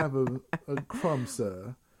have a crumb,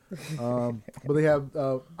 sir? But they have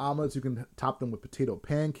omelets. You can top them with potato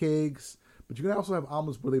pancakes, but you can also have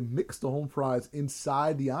omelets where they mix the home fries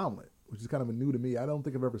inside the omelet, which is kind of new to me. I don't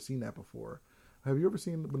think I've ever seen that before. Have you ever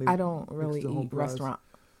seen when they? I don't really eat restaurant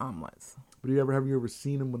omelets. But have you ever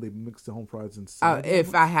seen them when they mix the home fries inside?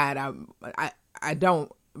 If I had, I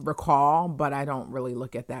don't recall, but I don't really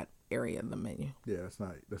look at that area of the menu. Yeah, that's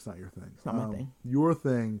not your thing. It's not my thing. Your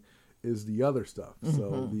thing is the other stuff. Mm-hmm.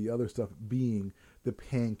 So the other stuff being the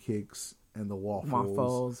pancakes and the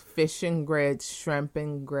waffles, fish and grits, shrimp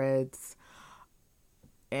and grits,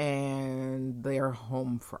 and their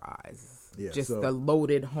home fries. Yeah, just the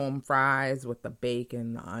loaded home fries with the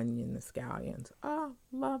bacon, the onion, the scallions. Oh,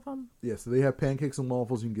 love them. Yeah, so they have pancakes and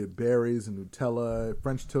waffles. You can get berries and Nutella.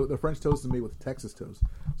 French toast. The French toast is made with Texas toast,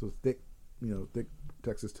 so thick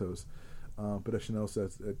Texas toast. But as Chanel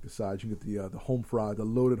says, at the side, you can get the home fries, the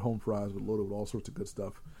loaded home fries, loaded with all sorts of good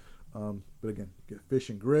stuff. But again, you get fish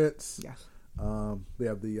and grits. Yes. They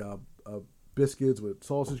have the biscuits with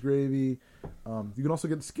sausage gravy. You can also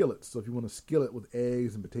get skillets. So if you want a skillet with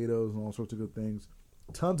eggs and potatoes and all sorts of good things.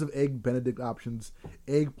 Tons of egg Benedict options,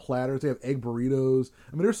 egg platters. They have egg burritos.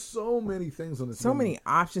 I mean, there's so many things on this menu. Many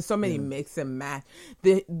options, so many mix and match.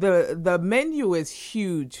 The menu is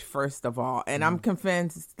huge, first of all, and I'm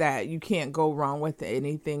convinced that you can't go wrong with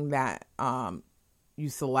anything that you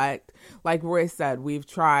select. Like Roy said, we've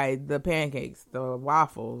tried the pancakes, the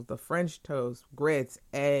waffles, the French toast, grits,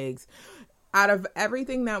 eggs. Out of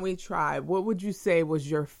everything that we tried, what would you say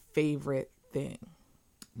was your favorite thing?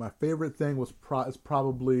 My favorite thing is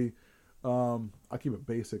probably, I'll keep it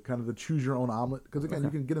basic, kind of the choose your own omelet. Because again, you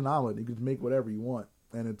can get an omelet, you can make whatever you want,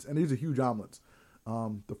 and these are huge omelets.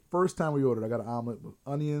 The first time we ordered, I got an omelet with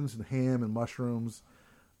onions and ham and mushrooms,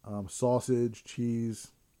 sausage,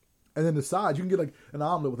 cheese, and then the sides you can get like an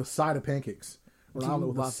omelet with a side of pancakes, or an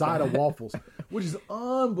omelet with a side of waffles, which is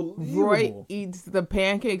unbelievable. Roy eats the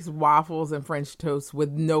pancakes, waffles, and French toast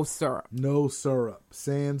with no syrup. No syrup,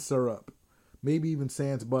 sans syrup, maybe even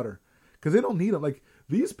sans butter, because they don't need them. Like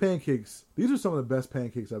these pancakes, these are some of the best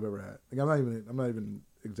pancakes I've ever had. Like I'm not even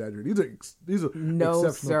exaggerating. These are no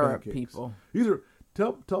exceptional syrup, pancakes. People. These are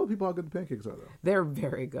tell the people how good the pancakes are though. They're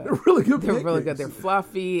very good. They're really good. They're really good. They're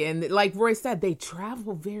fluffy, and like Roy said, they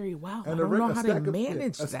travel very well. And I don't know how they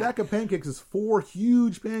manage that. A stack of pancakes is 4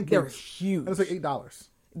 huge pancakes. They're huge. And it's like $8.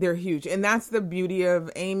 They're huge, and that's the beauty of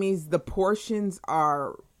Amy's. The portions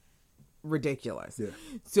are ridiculous. Yeah.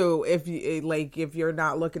 So if you're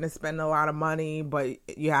not looking to spend a lot of money, but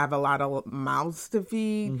you have a lot of mouths to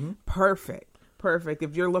feed, perfect.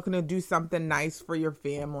 If you're looking to do something nice for your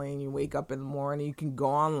family and you wake up in the morning, you can go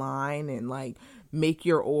online and like make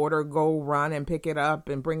your order, go run and pick it up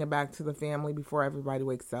and bring it back to the family before everybody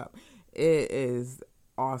wakes up. It is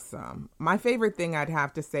awesome. My favorite thing I'd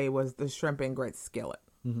have to say was the shrimp and grits skillet.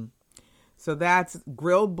 So that's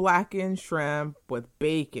grilled blackened shrimp with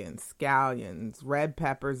bacon, scallions, red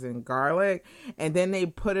peppers, and garlic. And then they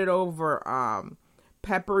put it over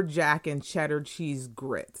pepper jack and cheddar cheese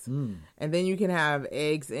grits. And then you can have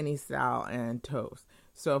eggs any style and toast.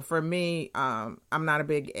 So for me, I'm not a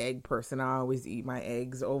big egg person. I always eat my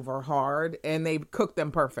eggs over hard, and they cook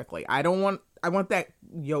them perfectly. I want that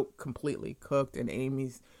yolk completely cooked, and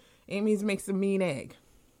Amy's makes a mean egg.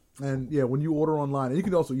 And yeah, when you order online, and you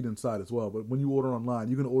can also eat inside as well, but when you order online,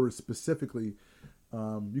 you can order specifically,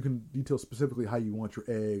 you can detail specifically how you want your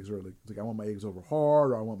eggs, or like I want my eggs over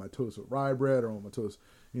hard, or I want my toast with rye bread, or I want my toast,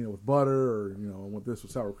 with butter, or, I want this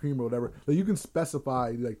with sour cream or whatever. So you can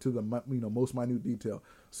specify like to the, most minute detail.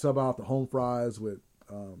 Sub out the home fries with,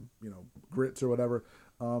 grits or whatever.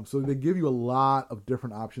 So they give you a lot of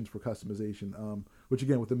different options for customization, which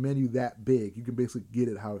again, with the menu that big, you can basically get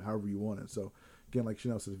it however you want it. So again, like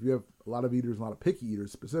Chanel says, if you have a lot of eaters, a lot of picky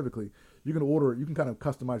eaters specifically, you can kind of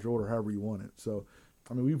customize your order however you want it. So,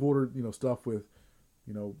 I mean, we've ordered, stuff with,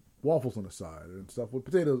 waffles on the side, and stuff with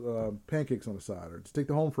potatoes, pancakes on the side, or just take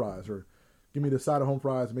the home fries, or give me the side of home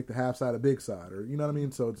fries and make the half side a big side, or, you know what I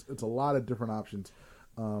mean? So it's a lot of different options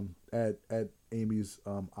at Amy's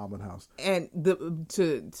Omelet House. And to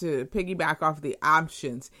piggyback off the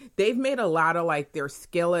options, they've made a lot of like their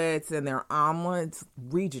skillets and their omelets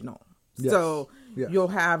regional. Yes. So you'll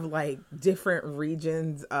have like different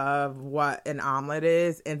regions of what an omelet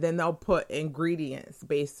is, and then they'll put ingredients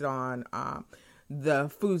based on the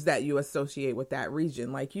foods that you associate with that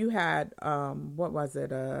region. Like you had, what was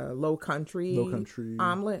it? A low country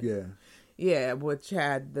omelet. Yeah, which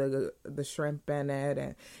had the shrimp in it,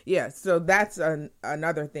 and so that's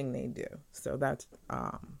another thing they do. So that's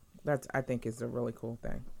I think is a really cool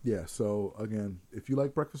thing. Yeah. So again, if you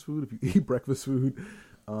like breakfast food, if you eat breakfast food,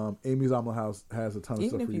 Amy's Omelet House has a ton of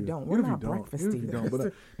stuff for you. Even if you don't, we're not breakfast eaters.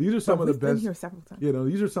 But these are some of the best. Been here several times.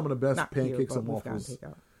 These are some of the best not pancakes here, and waffles.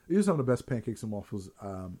 These are some of the best pancakes and waffles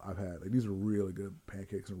I've had. Like these are really good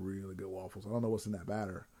pancakes and really good waffles. I don't know what's in that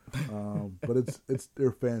batter, but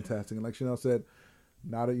they're fantastic. And like Chanel said,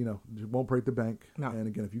 you won't break the bank. No. And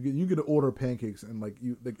again, if you get to order pancakes and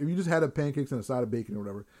if you just had a pancakes and a side of bacon or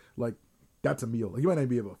whatever, like that's a meal. Like you might not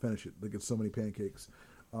be able to finish it. Like it's so many pancakes.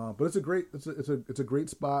 But it's a great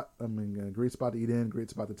spot. I mean, a great spot to eat in, great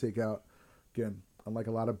spot to take out. Again, unlike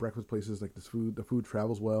a lot of breakfast places, like the food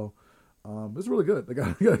travels well. It's really good.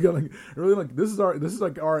 This is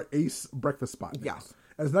our ace breakfast spot. Yes.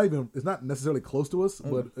 And it's not necessarily close to us,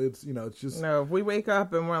 but it's just. No, if we wake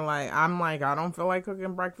up and I don't feel like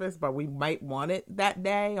cooking breakfast, but we might want it that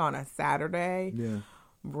day on a Saturday. Yeah.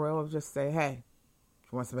 Roy will just say, "Hey,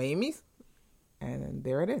 you want some Amy's?" And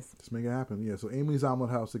there it is. Just make it happen. Yeah. So Amy's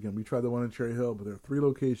Omelet House, again, we tried the one in Cherry Hill, but there are 3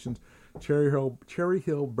 locations: Cherry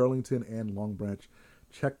Hill, Burlington, and Long Branch.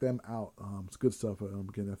 Check them out. It's good stuff.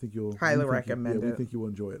 Again, I think you'll highly recommend it. We think you will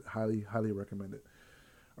enjoy it. Highly, highly recommend it.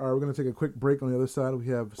 All right, we're going to take a quick break. On the other side, we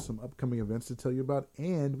have some upcoming events to tell you about,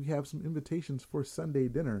 and we have some invitations for Sunday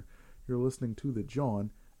dinner. You're listening to the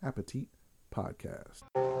John Appetit Podcast.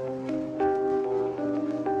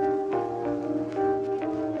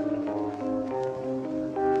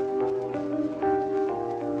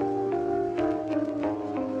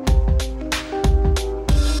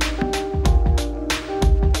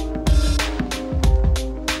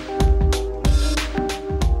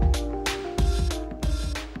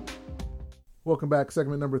 Welcome back.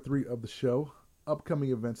 Segment number 3 of the show.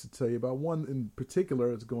 Upcoming events to tell you about. One in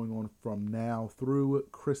particular is going on from now through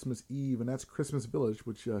Christmas Eve, and that's Christmas Village,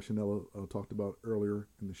 which Chanel talked about earlier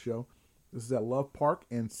in the show. This is at Love Park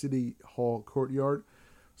and City Hall Courtyard.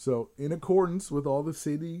 So, in accordance with all the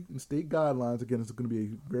city and state guidelines, again, it's going to be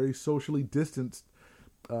a very socially distanced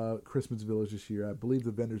Christmas Village this year. I believe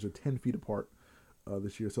the vendors are 10 feet apart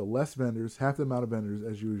this year. So, less vendors, half the amount of vendors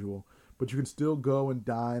as usual. But you can still go and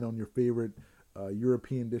dine on your favorite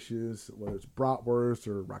European dishes, whether it's bratwurst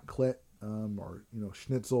or raclette or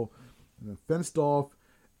schnitzel, and a fenced off,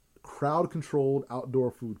 crowd-controlled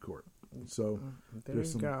outdoor food court. So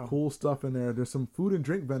there's some cool stuff in there. There's some food and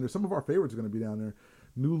drink vendors. Some of our favorites are going to be down there.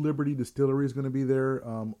 New Liberty Distillery is going to be there.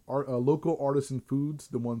 Local Artisan Foods,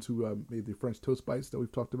 the ones who made the French toast bites that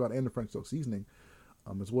we've talked about, and the French toast seasoning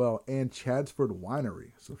as well. And Chadsford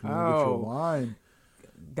Winery. So if you want to get your wine,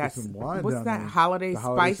 that's some wine what's down that there. holiday the spice,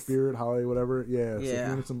 holiday spirit, holiday whatever. Yeah. So if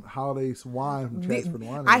you want some holiday wine from Chadsford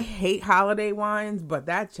Winery. I hate holiday wines, but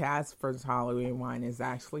that Chadsford's holiday wine is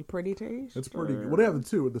actually pretty tasty. It's pretty good. Well, they have the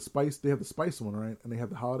two. The spice. They have the spice one, right? And they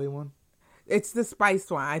have the holiday one. It's the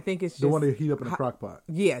spiced one. I think it's just the one they heat up in a crock pot.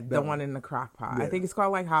 Yeah, the one in the crock pot. Yeah. I think it's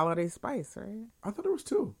called like holiday spice, right? I thought there was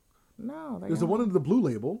two. No, there's the one in the blue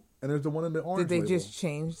label, and there's the one in the orange. Did they label. just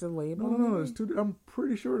change the label? No. There's two. I'm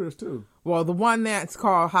pretty sure there's two. Well, the one that's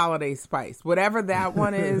called Holiday Spice, whatever that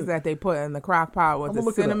one is that they put in the crock pot with the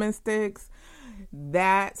cinnamon sticks,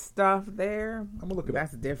 that stuff there. I'm gonna look it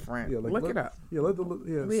that's up. different. Yeah, look it up.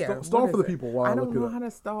 Yeah, stall for the people while I look it up. I don't know how to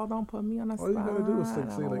stall. Don't put me on a spot. All you gotta do is say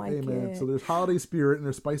like, "Hey, man." So there's Holiday Spirit and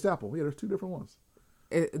there's Spiced Apple. Yeah, there's two different ones.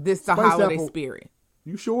 This the Holiday Spirit.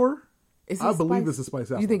 You sure? I believe it's a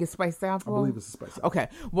spiced apple. You think it's spiced apple? I believe it's a spiced apple. Okay.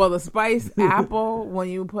 Well, the spiced apple, when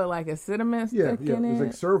you put like a cinnamon stick in it. It's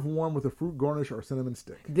like serve warm with a fruit garnish or a cinnamon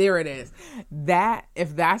stick. There it is.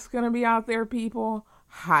 If that's going to be out there, people,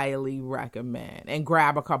 highly recommend. And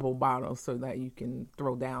grab a couple bottles so that you can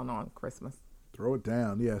throw down on Christmas. Throw it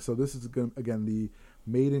down. Yeah. So this is, again, the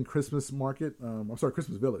Made in Christmas Market.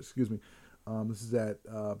 Christmas Village. Excuse me. This is at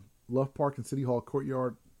Love Park and City Hall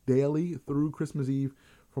Courtyard daily through Christmas Eve.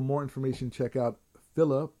 For more information, check out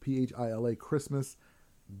Phila, Phila,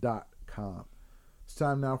 Christmas.com. It's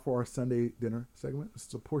time now for our Sunday dinner segment. This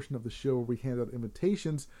is a portion of the show where we hand out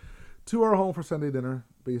invitations to our home for Sunday dinner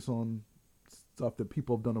based on stuff that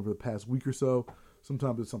people have done over the past week or so.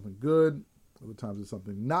 Sometimes it's something good. Other times it's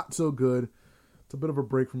something not so good. It's a bit of a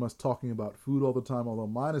break from us talking about food all the time, although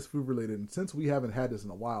mine is food related. And since we haven't had this in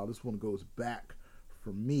a while, this one goes back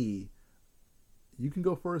for me. You can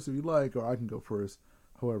go first if you like, or I can go first.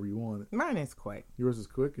 However you want it. Mine is quick. Yours is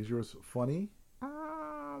quick. Is yours funny?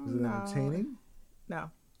 Is it entertaining?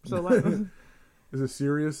 No. So is it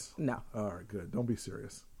serious? No. All right, good. Don't be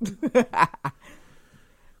serious.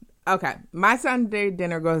 Okay. My Sunday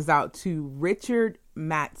dinner goes out to Richard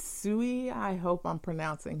Matsui. I hope I'm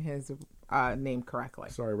pronouncing his name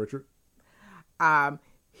correctly. Sorry, Richard.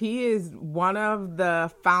 He is one of the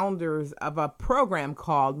founders of a program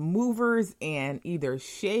called Movers and either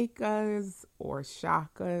Shakers or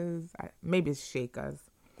Shakas. Maybe it's Shakers.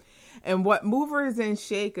 And what Movers and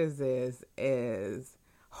Shakers is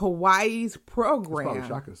Hawaii's program. It's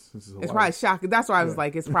probably Shakas. This is Hawaii. It's probably Shaka. That's why I was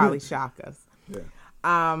like, it's probably Shakas.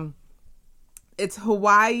 Yeah. It's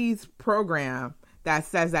Hawaii's program that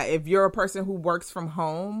says that if you're a person who works from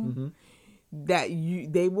home, that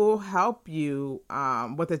they will help you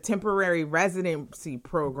with a temporary residency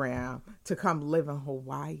program to come live in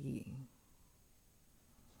Hawaii.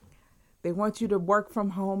 They want you to work from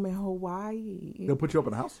home in Hawaii. They'll put you up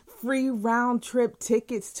in a house? Free round trip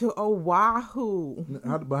tickets to Oahu.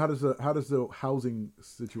 But how does the housing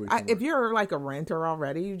situation work? If you're like a renter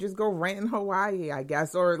already, you just go rent in Hawaii, I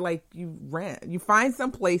guess. Or like you find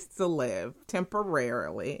some place to live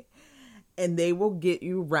temporarily. And they will get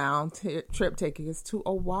you round trip tickets to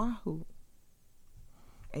Oahu.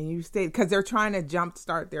 And you stay, because they're trying to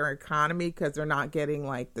jumpstart their economy because they're not getting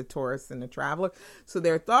like the tourists and the traveler. So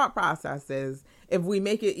their thought process is, if we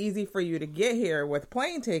make it easy for you to get here with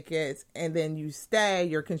plane tickets and then you stay,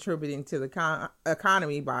 you're contributing to the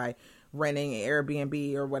economy by renting an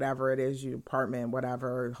Airbnb or whatever it is, your apartment,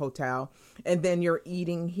 whatever, hotel, and then you're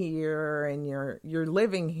eating here and you're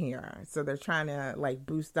living here. So they're trying to like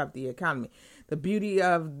boost up the economy. The beauty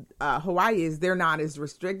of Hawaii is they're not as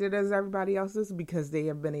restricted as everybody else is because they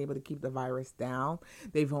have been able to keep the virus down.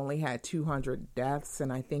 They've only had 200 deaths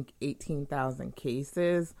and I think 18,000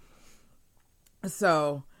 cases.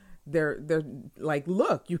 So they're like,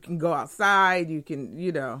 look, you can go outside, you can,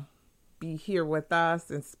 be here with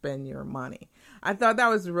us and spend your money. I thought that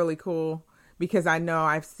was really cool because I know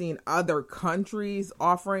I've seen other countries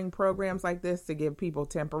offering programs like this to give people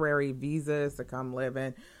temporary visas to come live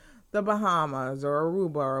in the Bahamas or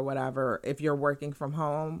Aruba or whatever if you're working from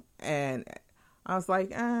home. And I was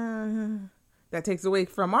like, that takes away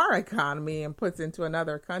from our economy and puts into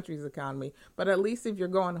another country's economy. But at least if you're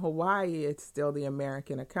going to Hawaii, it's still the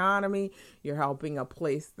American economy. You're helping a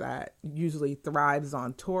place that usually thrives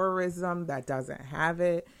on tourism that doesn't have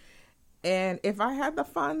it. And if I had the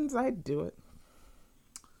funds, I'd do it.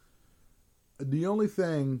 The only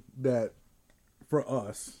thing that for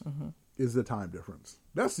us is the time difference.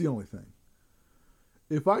 That's the only thing.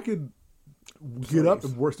 If I could get up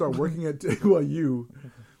and start working at if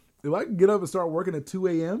I could get up and start working at 2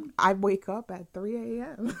 a.m. I wake up at 3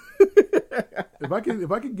 a.m. if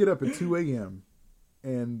I could get up at 2 a.m.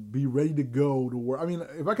 and be ready to go to work. I mean,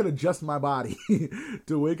 if I could adjust my body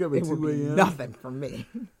to wake up at 2 a.m. Nothing for me.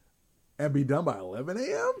 And be done by 11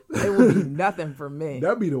 a.m. It would be nothing for me.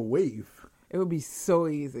 That'd be the wave. It would be so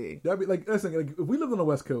easy. That'd be like, listen, like if we lived on the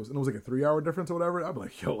West Coast and it was like a 3-hour difference or whatever, I'd be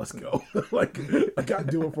like, yo, let's go. Like, I got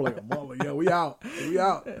to do it for like a month. Like, yo, we out.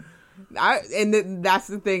 That's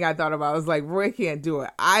the thing I thought about. I was like, Roy can't do it.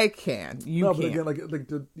 I can. You can't. But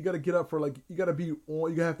again, you got to get up for like, you got to be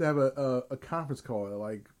on, you have to have a conference call at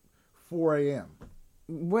like 4 a.m.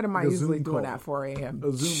 What am I usually doing at 4 a.m.?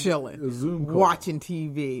 Chilling. A Zoom call. Watching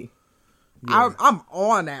TV. Yeah. I'm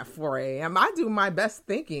on at 4 a.m. I do my best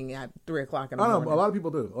thinking at 3 o'clock in the morning. A lot of people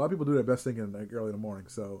do. A lot of people do their best thinking like early in the morning.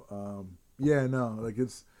 So,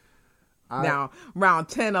 now, around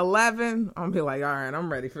 10, 11, I'll be like, all right,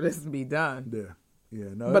 I'm ready for this to be done. Yeah.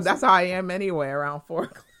 No, but that's how I am anyway, around 4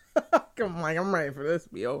 o'clock. I'm like, I'm ready for this to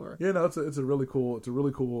be over. Yeah, no, it's a really cool,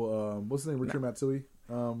 what's the name, Richard Matsui?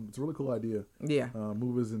 It's a really cool idea. Yeah.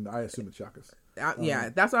 Movies, and I assume it's shakas. Yeah,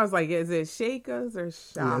 that's what I was like. Is it shakas or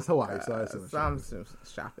shakas? Yeah, it's Hawaii, so I assume it's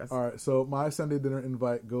shakas. All right, so my Sunday dinner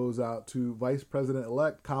invite goes out to Vice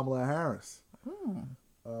President-elect Kamala Harris.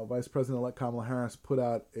 Vice President-elect Kamala Harris put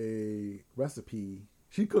out a recipe.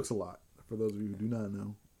 She cooks a lot, for those of you who do not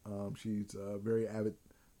know. She's a very avid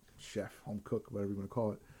chef, home cook, whatever you want to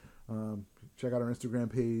call it. Check out her Instagram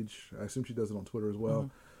page. I assume she does it on Twitter as well.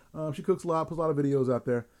 She cooks a lot, puts a lot of videos out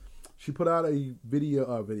there. She put out a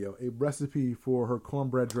recipe for her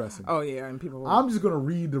cornbread dressing. Oh yeah, and people. I'm just going to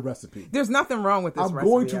read the recipe. There's nothing wrong with this recipe. I'm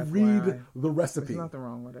going to read the recipe. There's nothing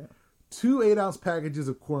wrong with it. 2 8-ounce packages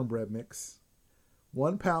of cornbread mix,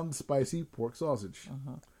 1 pound spicy pork sausage,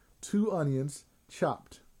 2 onions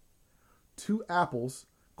chopped, 2 apples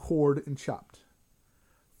cored and chopped,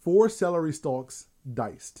 4 celery stalks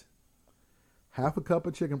diced, quarter cup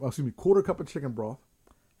of chicken broth,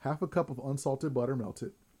 half a cup of unsalted butter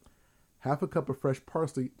melted, half a cup of fresh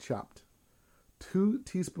parsley chopped, 2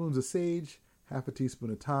 teaspoons of sage, half a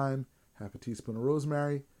teaspoon of thyme, half a teaspoon of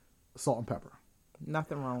rosemary, salt and pepper.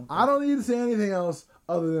 Nothing wrong with I don't need to say anything else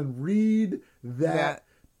other than read that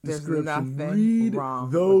description. Read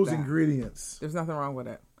those ingredients. There's nothing wrong with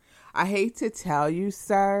it. I hate to tell you,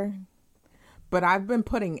 sir, but I've been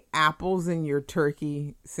putting apples in your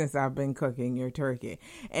turkey since I've been cooking your turkey.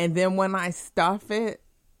 And then when I stuff it,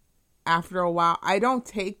 after a while, I don't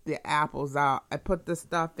take the apples out. I put the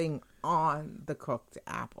stuffing on the cooked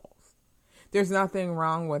apples. There's nothing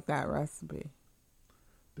wrong with that recipe.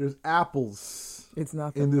 There's apples. It's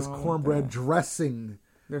nothing in this wrong cornbread with dressing.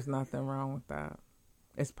 There's nothing wrong with that.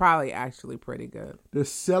 It's probably actually pretty good.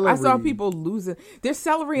 There's celery. I saw people losing. There's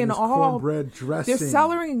celery in all cornbread dressing. There's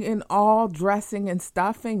celery in all dressing and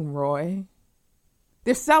stuffing, Roy.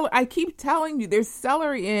 There's celery. I keep telling you, there's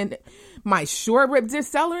celery in my short ribs. There's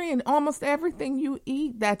celery in almost everything you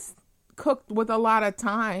eat that's cooked with a lot of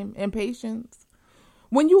time and patience.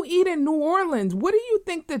 When you eat in New Orleans, what do you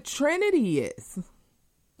think the Trinity is?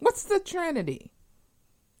 What's the Trinity?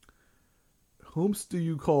 Whomst do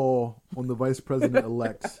you call on the vice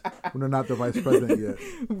president-elect when they're not the vice president yet?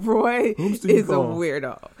 Roy is a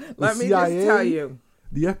weirdo. Let me just tell you.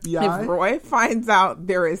 The FBI? If Roy finds out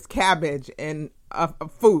there is cabbage in a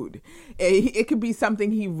food, it could be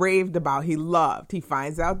something he raved about, he loved. He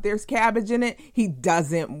finds out there's cabbage in it, he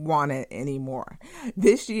doesn't want it anymore.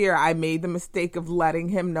 This year, I made the mistake of letting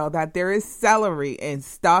him know that there is celery and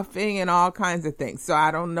stuffing and all kinds of things. So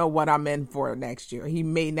I don't know what I'm in for next year. He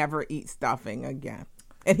may never eat stuffing again.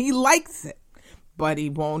 And he likes it, but he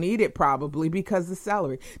won't eat it probably because of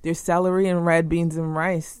celery. There's celery in red beans and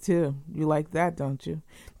rice, too. You like that, don't you?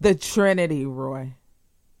 The Trinity, Roy.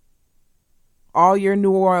 All your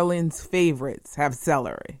New Orleans favorites have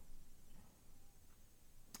celery.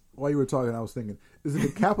 While you were talking, I was thinking, is it the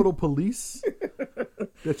Capitol Police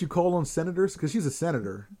that you call on senators? Because she's a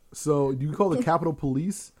senator. So do you call the Capitol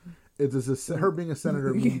Police? Is her being a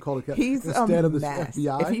senator mean you call it He's instead a of the mess.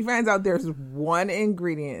 FBI? If he finds out there's one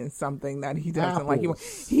ingredient in something that he doesn't like,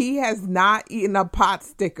 he has not eaten a pot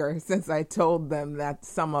sticker since I told them that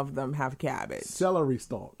some of them have cabbage. Celery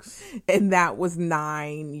stalks. And that was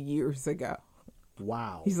 9 years ago.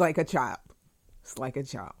 Wow. He's like a child. It's like a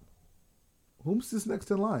child. Who's this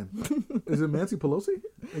next in line? Is it Nancy Pelosi?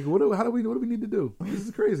 Like, what do we need to do? This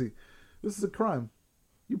is crazy. This is a crime.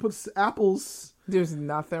 You put apples. There's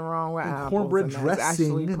nothing wrong with apples. Cornbread and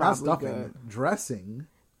dressing, not stuffing. Good. Dressing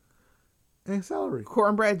and celery.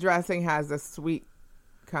 Cornbread dressing has a sweet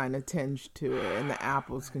kind of tinge to it, and the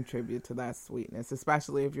apples contribute to that sweetness,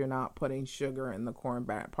 especially if you're not putting sugar in the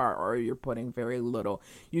cornbread part, or you're putting very little.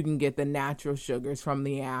 You can get the natural sugars from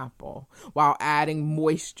the apple while adding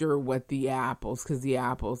moisture with the apples, because the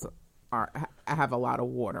apples have a lot of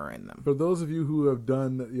water in them. For those of you who have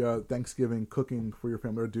done Thanksgiving cooking for your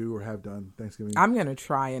family, or do or have done Thanksgiving, I'm going to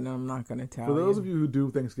try it and I'm not going to tell you. For those of you who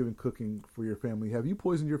do Thanksgiving cooking for your family, have you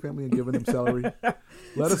poisoned your family and given them celery?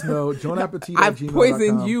 Let us know. JohnAppetit@gmail.com. I've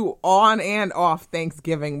poisoned you on and off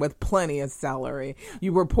Thanksgiving with plenty of celery.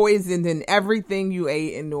 You were poisoned in everything you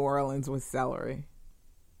ate in New Orleans with celery.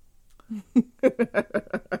 You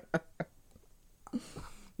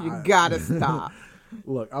gotta stop.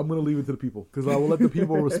 Look, I'm going to leave it to the people, because I will let the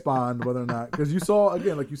people respond whether or not. Because you saw,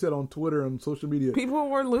 again, like you said, on Twitter and social media, people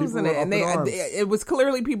were losing it, and it was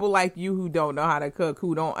clearly people like you who don't know how to cook,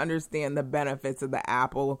 who don't understand the benefits of the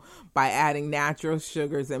apple by adding natural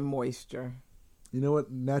sugars and moisture. You know what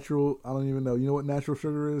natural? I don't even know. You know what natural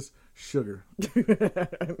sugar is? Sugar. No,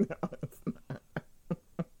 it's not.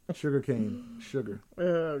 Sugar cane. Sugar.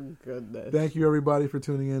 Oh, goodness. Thank you, everybody, for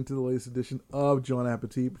tuning in to the latest edition of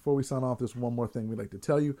JohnAppetit. Before we sign off, there's one more thing we'd like to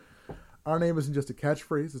tell you. Our name isn't just a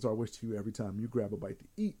catchphrase. It's our wish to you every time you grab a bite to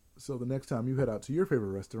eat. So the next time you head out to your favorite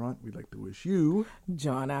restaurant, we'd like to wish you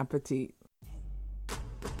JohnAppetit.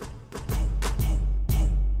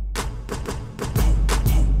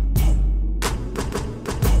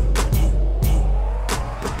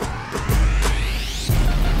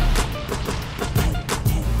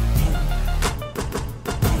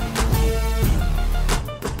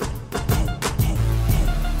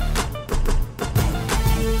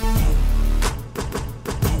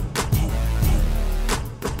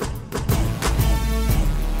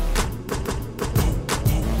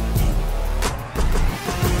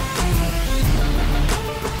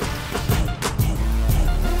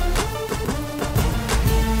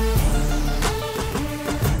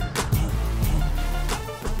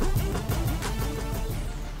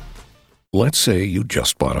 Let's say you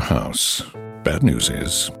just bought a house. Bad news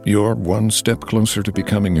is, you're one step closer to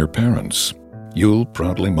becoming your parents. You'll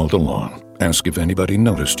proudly mow the lawn, ask if anybody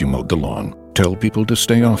noticed you mowed the lawn, tell people to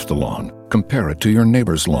stay off the lawn, compare it to your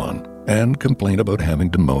neighbor's lawn, and complain about having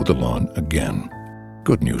to mow the lawn again.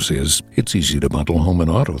 Good news is, it's easy to bundle home and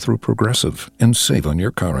auto through Progressive and save on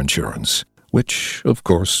your car insurance, which, of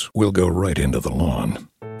course, will go right into the lawn.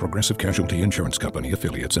 Progressive Casualty Insurance Company,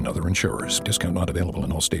 affiliates, and other insurers. Discount not available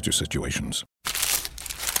in all states or situations.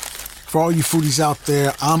 For all you foodies out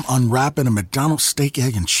there, I'm unwrapping a McDonald's steak,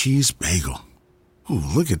 egg, and cheese bagel. Ooh,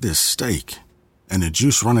 look at this steak. And the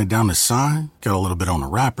juice running down the side. Got a little bit on the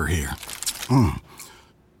wrapper here. And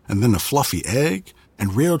then the fluffy egg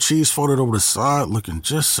and real cheese folded over the side, looking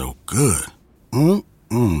just so good.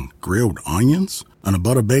 Grilled onions and a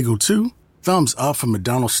butter bagel too. Thumbs up for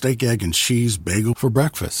McDonald's steak, egg, and cheese bagel for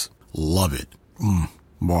breakfast. Love it.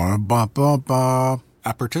 Ba-ba-ba-ba.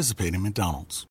 I participate in McDonald's.